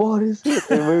 going, what is it?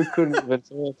 And we couldn't even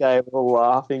talk. We were all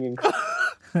laughing and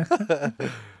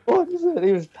what is it?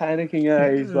 He was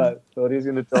panicking. He's like, thought he was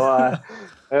going to die.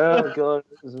 Oh, God,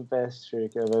 this was the best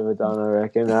trick I've ever done, I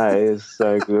reckon. It was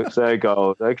so good, so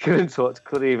gold. I couldn't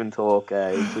even talk. He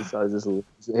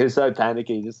was so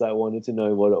panicky, just like wanted to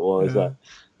know what it was. Like,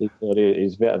 he thought he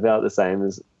was about the same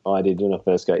as I did when I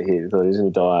first got hit. He thought he was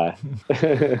going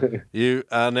to die. You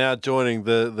are now joining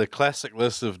the classic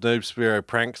list of Noob Spearo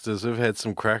pranksters. We've had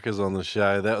some crackers on the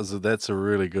show. That's a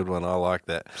really good one. I like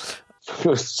that. It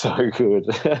was so good.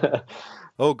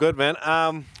 Oh, good, man.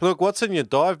 Look, what's in your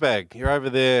dive bag? You're over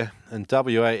there in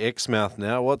WA Exmouth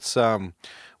now. What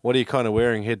are you kind of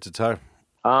wearing head to toe?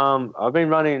 I've been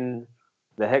running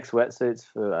the Hex wetsuits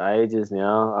for ages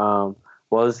now.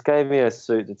 This gave me a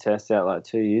suit to test out like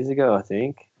 2 years ago, I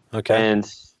think. Okay. And,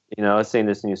 I seen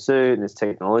this new suit and this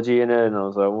technology in it, and I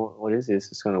was like, what is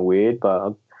this? It's kind of weird,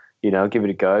 but, I'll give it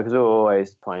a go, because we were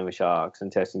always playing with sharks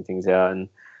and testing things out. And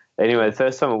anyway, the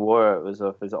first time I wore it was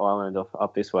off this island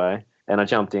up this way, and I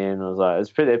jumped in, and I was like,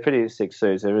 they're pretty sick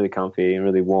suits. They're really comfy and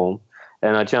really warm.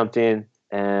 And I jumped in,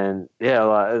 and, it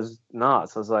was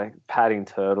nuts. I was, like, patting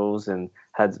turtles, and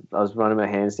I was running my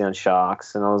hands down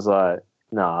sharks, and I was like,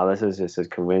 no, this is just a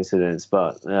coincidence.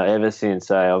 But ever since,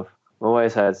 I've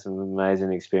always had some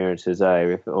amazing experiences,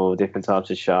 with all different types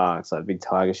of sharks, like big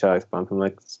tiger sharks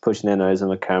pushing their nose on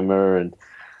my camera, and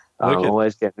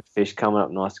always getting fish coming up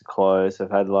nice and close.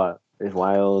 I've had like these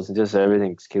whales and just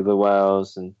everything, killer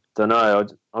whales, and don't know.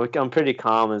 I'm pretty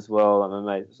calm as well. Like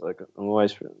my mates, like I'm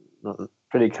always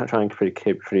trying to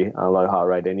keep pretty low heart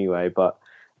rate anyway. But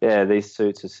yeah, these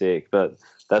suits are sick. But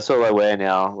that's all I wear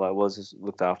now. Like was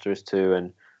looked after us too,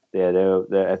 and yeah,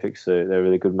 they're epic suit. They're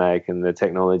really good make, and the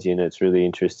technology in it's really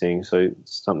interesting. So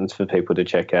it's something for people to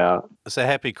check out. It's a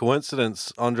happy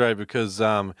coincidence, Andre, because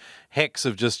Hex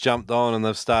have just jumped on and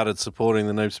they've started supporting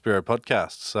the Noob Spearo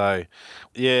podcast. So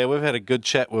yeah, we've had a good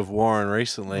chat with Warren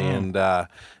recently, and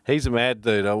he's a mad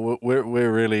dude. We're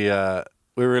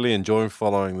really enjoying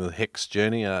following the Hex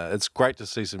journey. It's great to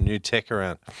see some new tech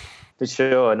around. For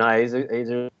sure. No, he's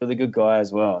a really good guy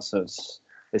as well. So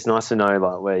it's nice to know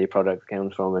like where your product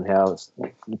comes from and how it's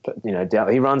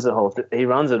he runs he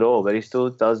runs it all, but he still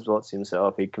does lots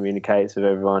himself. He communicates with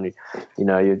everyone. He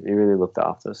really looked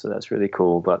after, so that's really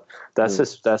cool. But that's the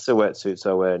wetsuits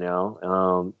I wear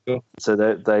now. So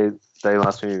they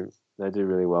last me. They do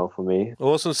really well for me.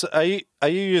 Awesome. So are you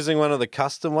using one of the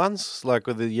custom ones, like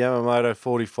with the Yamamoto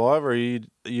 45, or are you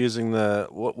using the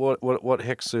what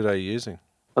Hex suit are you using?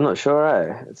 I'm not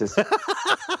sure, It's just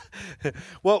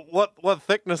what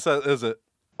thickness is it?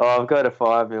 Oh, I've got a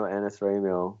 5mm and a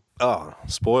 3mm. Oh,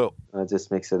 spoiled. I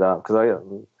just mix it up because I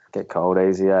get cold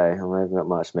easy, I haven't got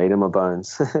much meat in my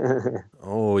bones.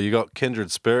 Oh, you got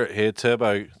kindred spirit here.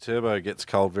 Turbo gets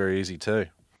cold very easy too.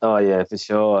 Oh yeah, for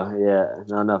sure. Yeah,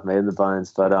 not enough meat in the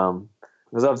bones, but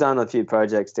because I've done a few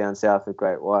projects down south with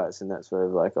great whites, and that's where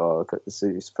like, oh, look,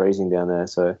 it's freezing down there.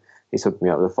 So he's hooked me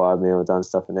up with a 5 mil. I've done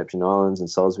stuff in Neptune Islands and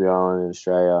Salisbury Island in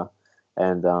Australia,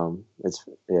 and it's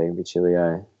it can be chilly,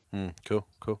 eh? Cool,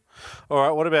 cool. All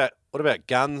right, what about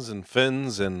guns and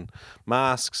fins and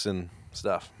masks and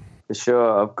stuff? For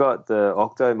sure, I've got the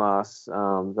Octo masks.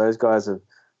 Those guys have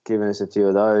given us a few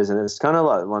of those, and it's kind of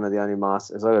like one of the only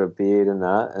masks. I've got a beard and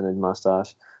that, and a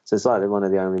mustache, so it's like one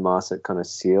of the only masks that kind of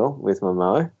seal with my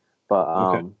mo.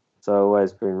 But so I've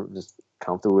always been just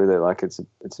comfortable with it. Like it's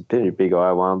a pretty big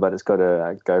eye one, but it's got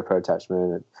a GoPro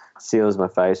attachment. It seals my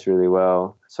face really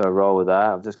well, so I roll with that.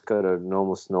 I've just got a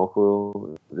normal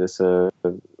snorkel, just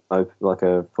like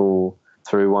a full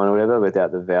through one or whatever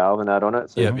without the valve and that on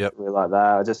it. So Yep. like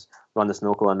that. I just run the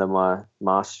snorkel under my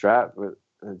mask strap.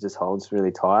 It just holds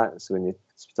really tight, so it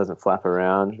doesn't flap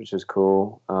around, which is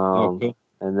cool. Cool.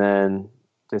 And then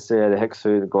just the hex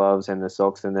suit, the gloves, and the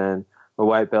socks, and then a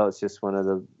weight belt's just one of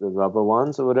the rubber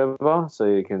ones or whatever, so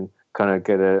you can kind of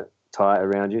get it tight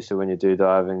around you. So when you do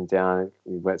diving down,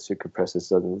 your wetsuit compressor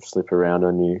doesn't slip around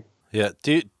on you. Yeah.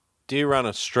 Do you run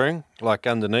a string like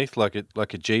underneath, like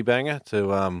a G banger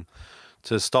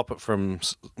to stop it from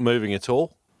moving at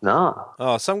all? No.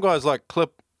 Oh, some guys like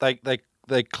clip.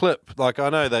 They clip, like I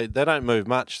know they don't move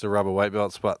much, the rubber weight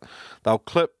belts, but they'll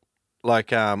clip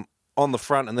like on the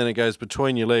front, and then it goes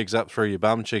between your legs up through your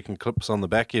bum cheek and clips on the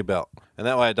back of your belt, and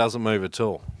that way it doesn't move at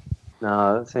all.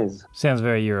 No, that sounds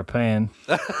very European.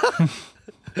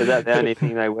 Is that the only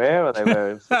thing they wear, or they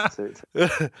wear suits?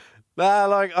 Nah,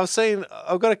 like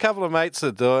I've got a couple of mates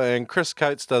that do it, and Chris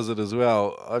Coates does it as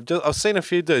well. I've seen a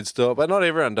few dudes do it, but not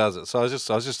everyone does it. So I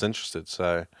was just interested.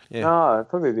 So yeah. No, it'd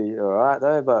probably be all right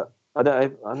though, but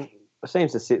it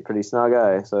seems to sit pretty snug,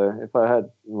 eh? So if I had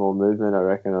more movement, I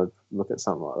reckon I'd look at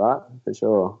something like that for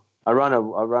sure. I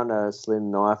run a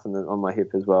slim knife on my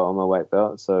hip as well on my weight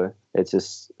belt, so it's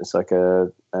like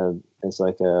a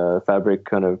fabric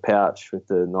kind of pouch with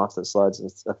the knife that slides.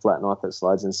 It's a flat knife that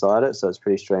slides inside it, so it's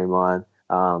pretty streamlined.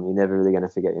 You're never really going to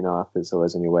forget your knife. It's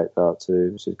always on your weight belt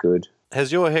too, which is good.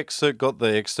 Has your hex suit got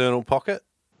the external pocket?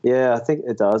 Yeah, I think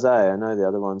it does. I know the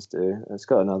other ones do. It's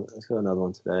got another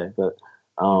one today, but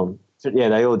yeah,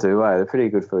 they all do. They're pretty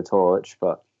good for a torch,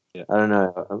 but yeah. I don't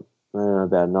know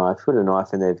about a knife. Put a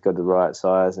knife in there, it's got the right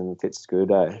size and it fits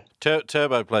good, eh?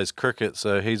 Turbo plays cricket,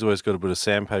 so he's always got a bit of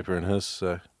sandpaper in his.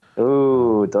 So.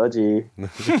 Ooh, dodgy. We've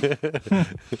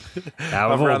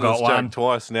I've all run got this one joke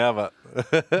twice now, but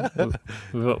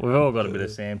we've all got a bit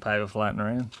of sandpaper floating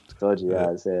around. Dodgy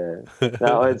as, yeah.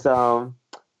 No, it's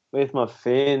with my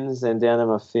fins, and down to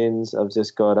my fins, I've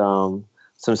just got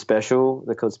some special.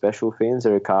 They're called special fins.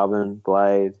 They're a carbon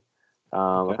blade.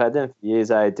 I've had them for years.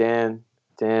 Dan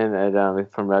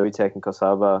from Rabitech in Coffs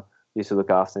Harbour used to look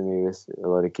after me with a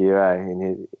lot of gear,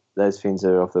 and those fins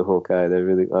are off the hook. They're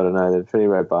really, I don't know, they're pretty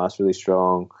robust, really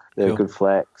strong. They're cool. A good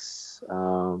flex.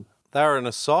 They're in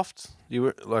a soft. You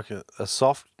were like a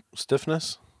soft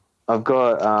stiffness. I've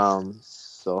got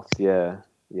soft, yeah.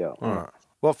 All right.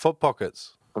 What foot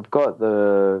pockets? I've got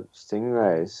the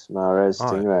Stingrays, Mares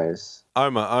Stingrays.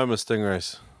 Oma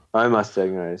Stingrays. Oma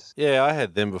Stingrays. Yeah, I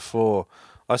had them before.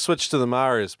 I switched to the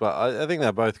Mares, but I think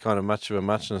they're both kind of much of a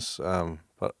muchness.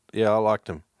 But yeah, I liked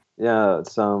them. Yeah,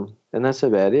 it's and that's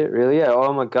about it, really. Yeah,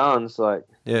 all my guns, like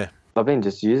I've been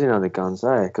just using other guns,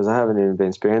 because I haven't even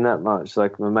been spearing that much.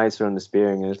 Like my mates are on the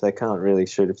spearing, and if they can't really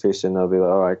shoot a fish, then they'll be like,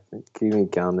 all right, give me a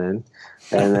gun then.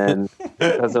 And then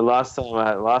because the last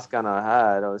gun I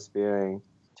had, I was spearing,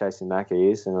 chasing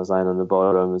mackies, and I was laying on the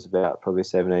bottom. It was about probably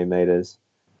 17 meters,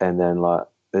 and then like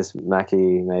this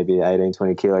mackie, maybe 18,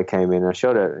 20 kilo, came in. And I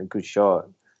shot it, a good shot,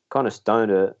 kind of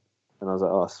stoned it, and I was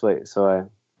like, oh sweet. So I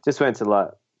just went to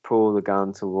like pull the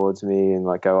gun towards me and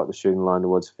like go up the shooting line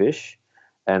towards fish,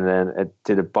 and then it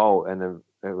did a bolt, and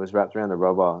it was wrapped around the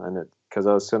rubber, and because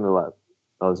I was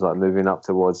moving up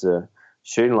towards the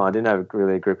shooting line, I didn't have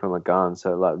really a grip on my gun,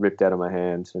 so it like ripped out of my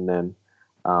hand, and then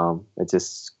it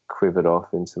just quivered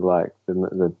off into like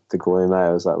the gloom.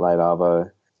 It was like late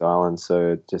Arvo Island,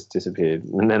 so it just disappeared.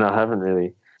 And then I haven't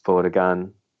really pulled a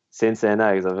gun since then,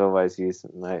 because I've always used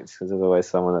mates, because there's always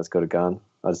someone that's got a gun.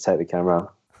 I just take the camera.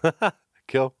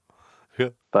 Cool.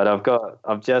 But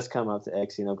I've just come up to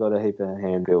Exing. I've got a heap of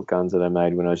hand-built guns that I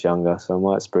made when I was younger, so I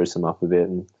might spruce them up a bit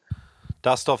and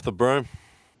dust off the broom.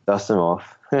 Dust them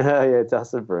off. Yeah,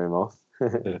 dust the broom off.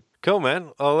 Yeah. Cool,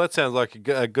 man. Oh, that sounds like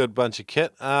a good bunch of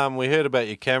kit. We heard about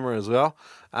your camera as well.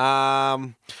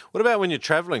 What about when you're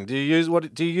traveling? Do you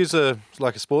use a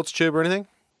sports tube or anything?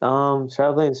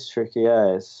 Traveling's tricky.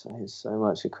 It's so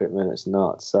much equipment. It's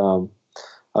nuts.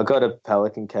 I got a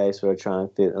pelican case where I try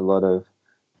and fit a lot of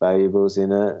valuables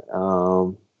in it,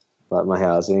 like my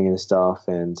housing and stuff,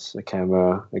 and a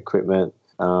camera, equipment.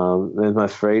 With my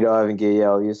freediving gear, yeah,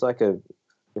 I'll use like in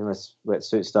my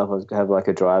wetsuit stuff, I have like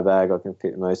a dry bag. I can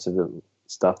fit most of the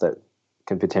stuff that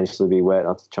can potentially be wet. I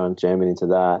have to try and jam it into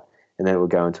that, and then it will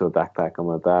go into a backpack on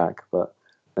my back.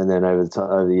 And then over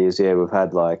the years, yeah, we've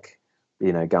had like,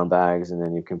 gun bags, and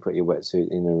then you can put your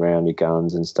wetsuit in and around your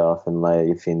guns and stuff, and layer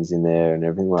your fins in there and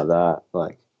everything like that.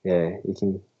 Like, yeah,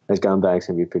 those gun bags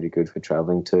can be pretty good for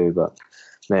traveling too. But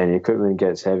man, your equipment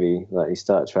gets heavy. Like, you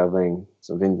start traveling.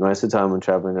 So most of the time I'm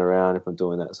traveling around, if I'm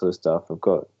doing that sort of stuff, I've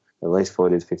got at least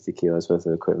 40 to 50 kilos worth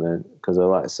of equipment, because I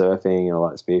like surfing and I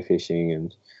like spearfishing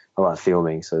and I like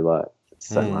filming. So like,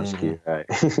 so much gear, right?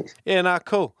 Yeah, nah,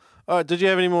 cool. All right, did you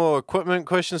have any more equipment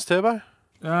questions, Turbo?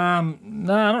 No,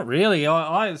 not really.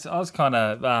 I was kind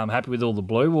of happy with all the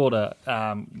blue water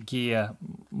gear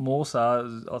more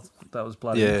so. I thought that was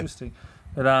bloody interesting.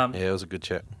 But, yeah, it was a good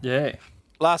chat. Yeah.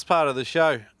 Last part of the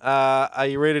show. Are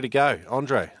you ready to go,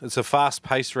 Andre? It's a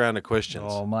fast-paced round of questions.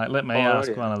 Oh, mate, let me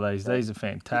ask one of these. These are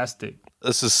fantastic.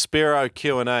 This is Spearo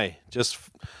Q&A.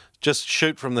 Just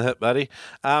shoot from the hip, buddy.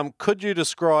 Could you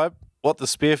describe what the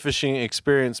spearfishing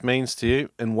experience means to you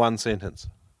in one sentence?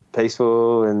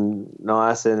 Peaceful and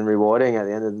nice and rewarding at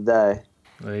the end of the day.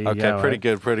 Okay,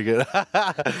 pretty good.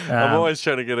 I'm always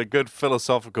trying to get a good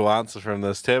philosophical answer from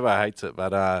this. Turbo hates it, but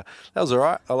that was all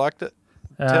right. I liked it.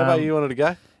 Turbo, you wanted to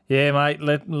go? Yeah, mate.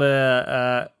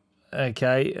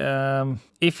 Okay.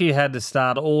 If you had to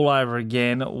start all over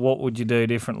again, what would you do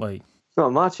differently?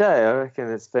 Not much, I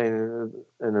reckon it's been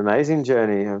an amazing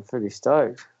journey. I'm pretty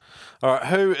stoked. All right,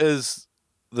 who is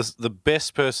the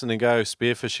best person to go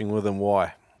spearfishing with, and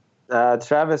why?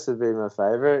 Travis would be my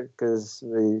favourite, because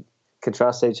we can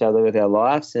trust each other with our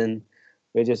lives, and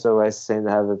we just always seem to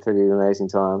have a pretty amazing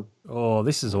time. Oh,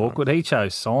 this is awkward. He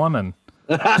chose Simon.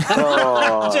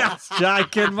 Oh, Just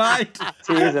joking, mate.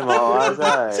 tears in my eyes,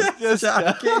 eh? Just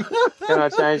joking. Can I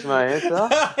change my answer?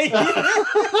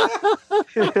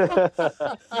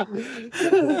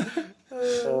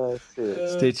 Oh, shit.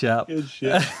 Stitch up. Good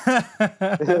shit.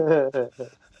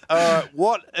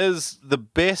 What is the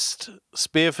best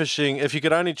spearfishing? If you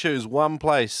could only choose one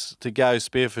place to go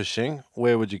spearfishing,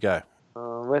 where would you go?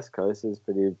 West Coast is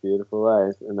pretty beautiful,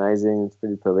 It's amazing. It's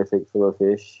pretty prolific, full of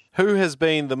fish. Who has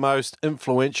been the most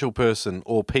influential person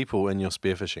or people in your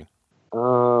spearfishing?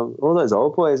 All those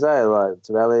old boys, like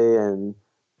Torelli and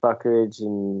Buckridge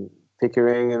and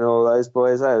Pickering and all those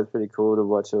boys, It was pretty cool to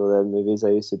watch all their movies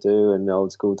they used to do in the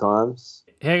old school times.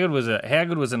 How good was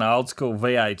an old school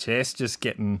VHS just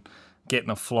getting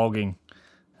a flogging?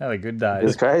 Had a good day. It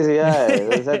was crazy,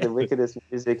 It was like the wickedest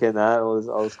music and that, all this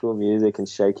old school music and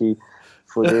shaky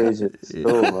footage. It's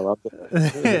cool. I loved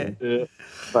it. Yeah.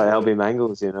 Like Albie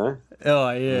Mangles, Oh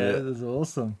yeah, that was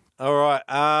awesome. All right.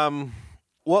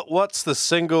 What's the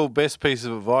single best piece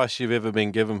of advice you've ever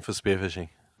been given for spearfishing?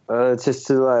 It's just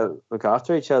to look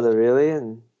after each other, really,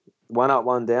 and one up,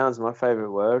 one down is my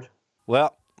favourite word.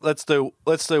 Well, let's do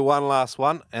one last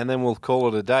one, and then we'll call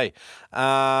it a day.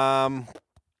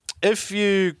 If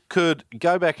you could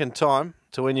go back in time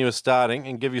to when you were starting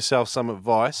and give yourself some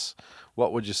advice,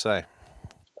 what would you say?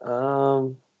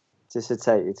 Just to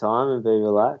take your time and be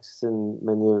relaxed, and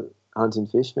when you're hunting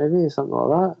fish, maybe, or something like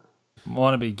that.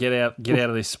 Mine would be get out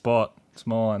of this spot. It's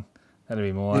mine. That'd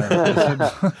be mine.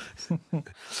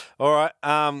 All right,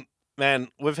 man,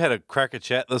 we've had a cracker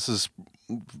chat. This is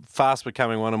fast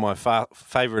becoming one of my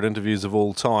favourite interviews of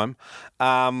all time.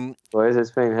 Boys,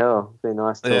 it's been hell. It's been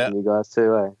nice talking to you guys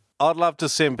too, I'd love to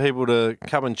send people to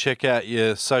come and check out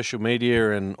your social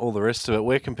media and all the rest of it.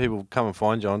 Where can people come and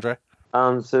find you, Andre?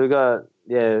 So we've got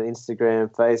Instagram,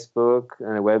 Facebook,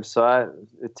 and a website,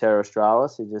 Terra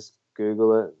Australis. You just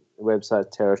Google it. The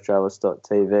website,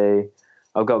 terraaustralis.tv.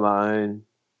 I've got my own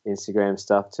Instagram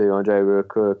stuff too, Andre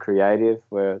Rerekura Creative,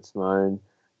 where it's my own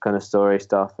kind of story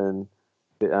stuff and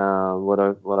what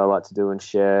I like to do and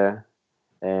share,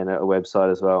 and a website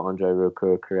as well,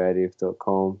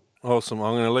 andrererekura.creative.com. Awesome.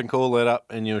 I'm going to link all that up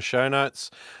in your show notes.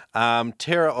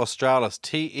 Terra Australis,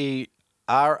 Terra?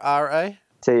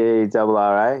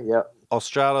 Terra, yep.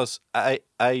 Australis,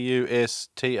 Australis.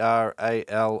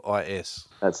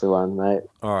 That's the one, mate.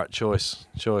 All right, choice.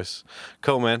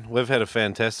 Cool, man. We've had a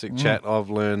fantastic chat. I've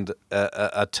learned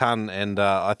a ton, and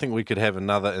I think we could have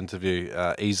another interview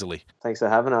easily. Thanks for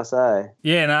having us,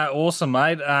 Yeah, no, awesome,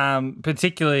 mate.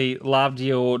 Particularly loved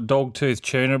your Dogtooth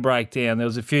Tuna breakdown. There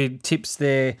was a few tips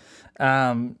there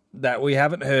that we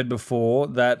haven't heard before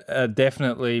that are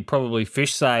definitely probably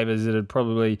fish savers that would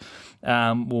probably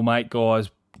will make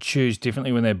guys choose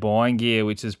differently when they're buying gear,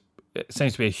 which is it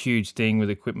seems to be a huge thing with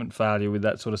equipment failure with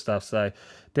that sort of stuff. So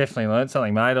definitely learned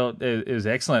something, mate. It was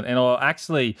excellent. And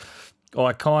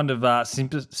I kind of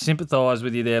sympathise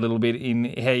with you there a little bit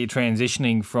in how you're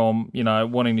transitioning from,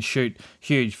 wanting to shoot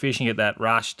huge fish and get that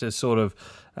rush to sort of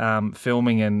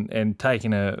filming and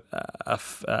taking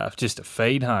just a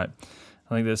feed home.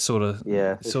 I think that's sort of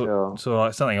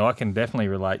like something I can definitely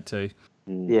relate to.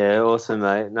 Yeah, awesome,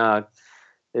 mate. No,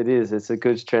 it is. It's a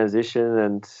good transition,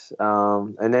 and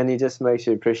then it just makes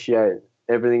you appreciate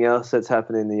everything else that's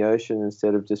happening in the ocean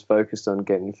instead of just focused on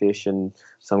getting fish. And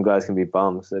some guys can be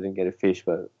bummed they didn't get a fish,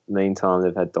 but meantime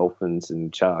they've had dolphins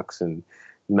and sharks and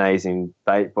amazing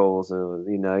bait balls or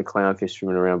clownfish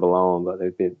swimming around below them, but they're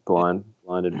a bit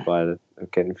blinded by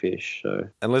getting fish. So,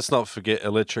 and let's not forget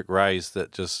electric rays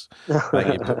that just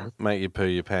make you poo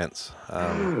your pants.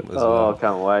 I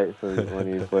can't wait for one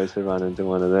of you boys to run into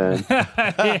one of them.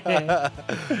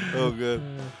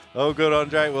 Oh, good,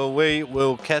 Andre. Well, we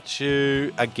will catch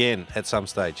you again at some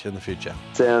stage in the future.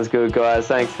 Sounds good, guys.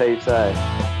 Thanks heaps,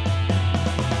 eh?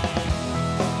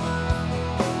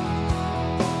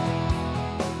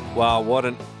 Wow, what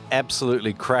an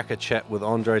absolutely cracker chat with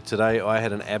Andre today. I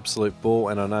had an absolute ball,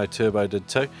 and I know Turbo did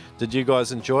too. Did you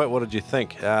guys enjoy it? What did you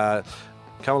think? Come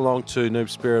along to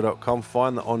noobspearo.com,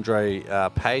 find the Andre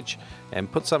page, and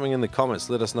put something in the comments.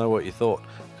 Let us know what you thought,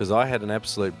 because I had an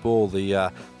absolute ball.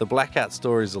 The blackout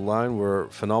stories alone were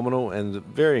phenomenal and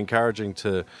very encouraging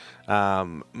to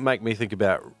make me think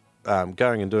about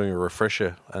going and doing a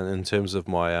refresher in terms of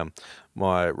my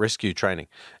my rescue training.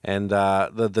 And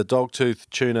the Dogtooth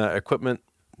Tuna equipment,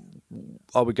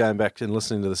 I'll be going back and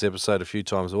listening to this episode a few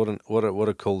times. What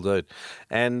a cool dude.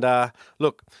 And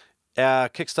look, our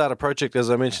Kickstarter project, as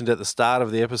I mentioned at the start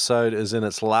of the episode, is in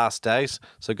its last days.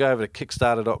 So go over to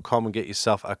kickstarter.com and get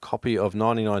yourself a copy of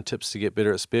 99 Tips to Get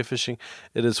Better at Spearfishing.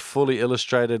 It is fully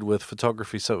illustrated with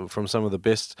photography from some of the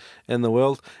best in the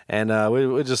world. And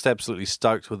we're just absolutely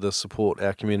stoked with the support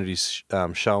our community's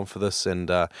shown for this.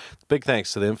 And big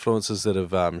thanks to the influencers that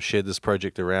have shared this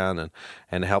project around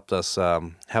and helped us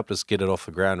get it off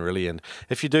the ground, really. And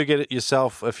if you do get it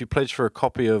yourself, if you pledge for a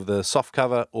copy of the soft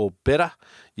cover or better,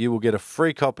 you will get a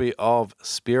free copy of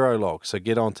Spearo log. So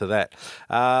get on to that.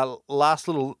 Last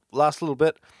little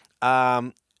bit.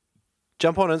 Jump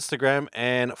on Instagram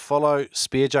and follow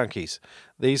Spear Junkies.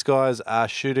 These guys are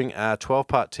shooting a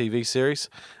 12-part TV series,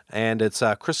 and it's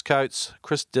Chris Coates,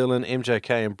 Chris Dillon,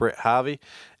 MJK, and Brett Harvey,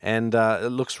 and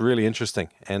it looks really interesting.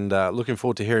 And looking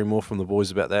forward to hearing more from the boys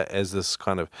about that as this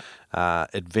kind of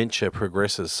adventure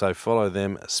progresses. So follow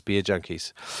them, Spear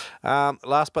Junkies.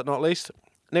 Last but not least,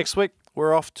 next week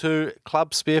we're off to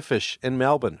Club Spearfish in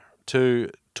Melbourne to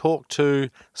talk to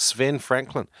Sven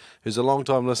Franklin, who's a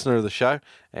long-time listener of the show,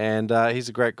 and he's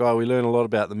a great guy. We learn a lot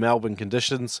about the Melbourne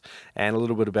conditions and a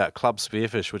little bit about Club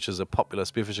Spearfish, which is a popular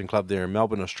spearfishing club there in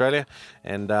Melbourne, Australia,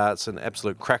 and it's an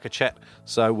absolute cracker chat.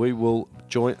 So we will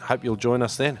hope you'll join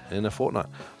us then in a fortnight.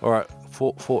 All right,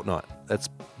 fortnight. That's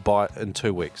in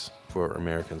 2 weeks for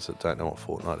Americans that don't know what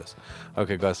fortnight is.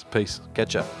 Okay, guys, peace.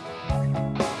 Catch up.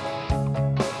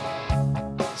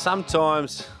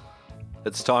 Sometimes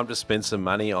it's time to spend some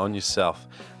money on yourself,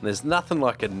 and there's nothing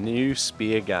like a new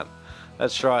spear gun.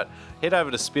 That's right. Head over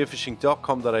to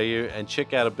spearfishing.com.au and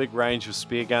check out a big range of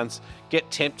spear guns. Get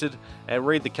tempted and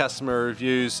read the customer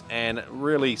reviews and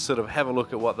really sort of have a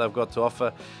look at what they've got to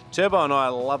offer. Turbo and I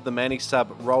love the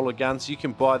Mani-Sub roller guns. You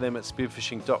can buy them at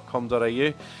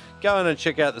spearfishing.com.au. Go in and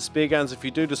check out the spear guns. If you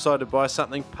do decide to buy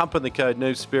something, pump in the code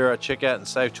NoobSpearo at checkout and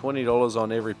save $20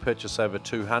 on every purchase over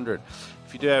 $200.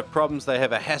 If you do have problems, they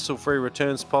have a hassle-free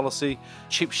returns policy,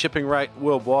 cheap shipping rate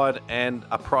worldwide, and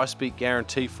a price beat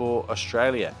guarantee for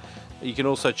Australia. You can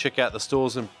also check out the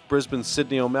stores in Brisbane,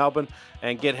 Sydney, or Melbourne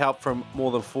and get help from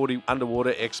more than 40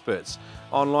 underwater experts.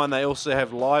 Online, they also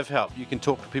have live help. You can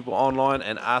talk to people online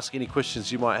and ask any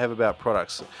questions you might have about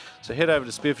products. So head over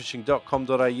to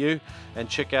spearfishing.com.au and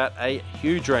check out a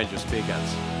huge range of spear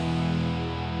guns.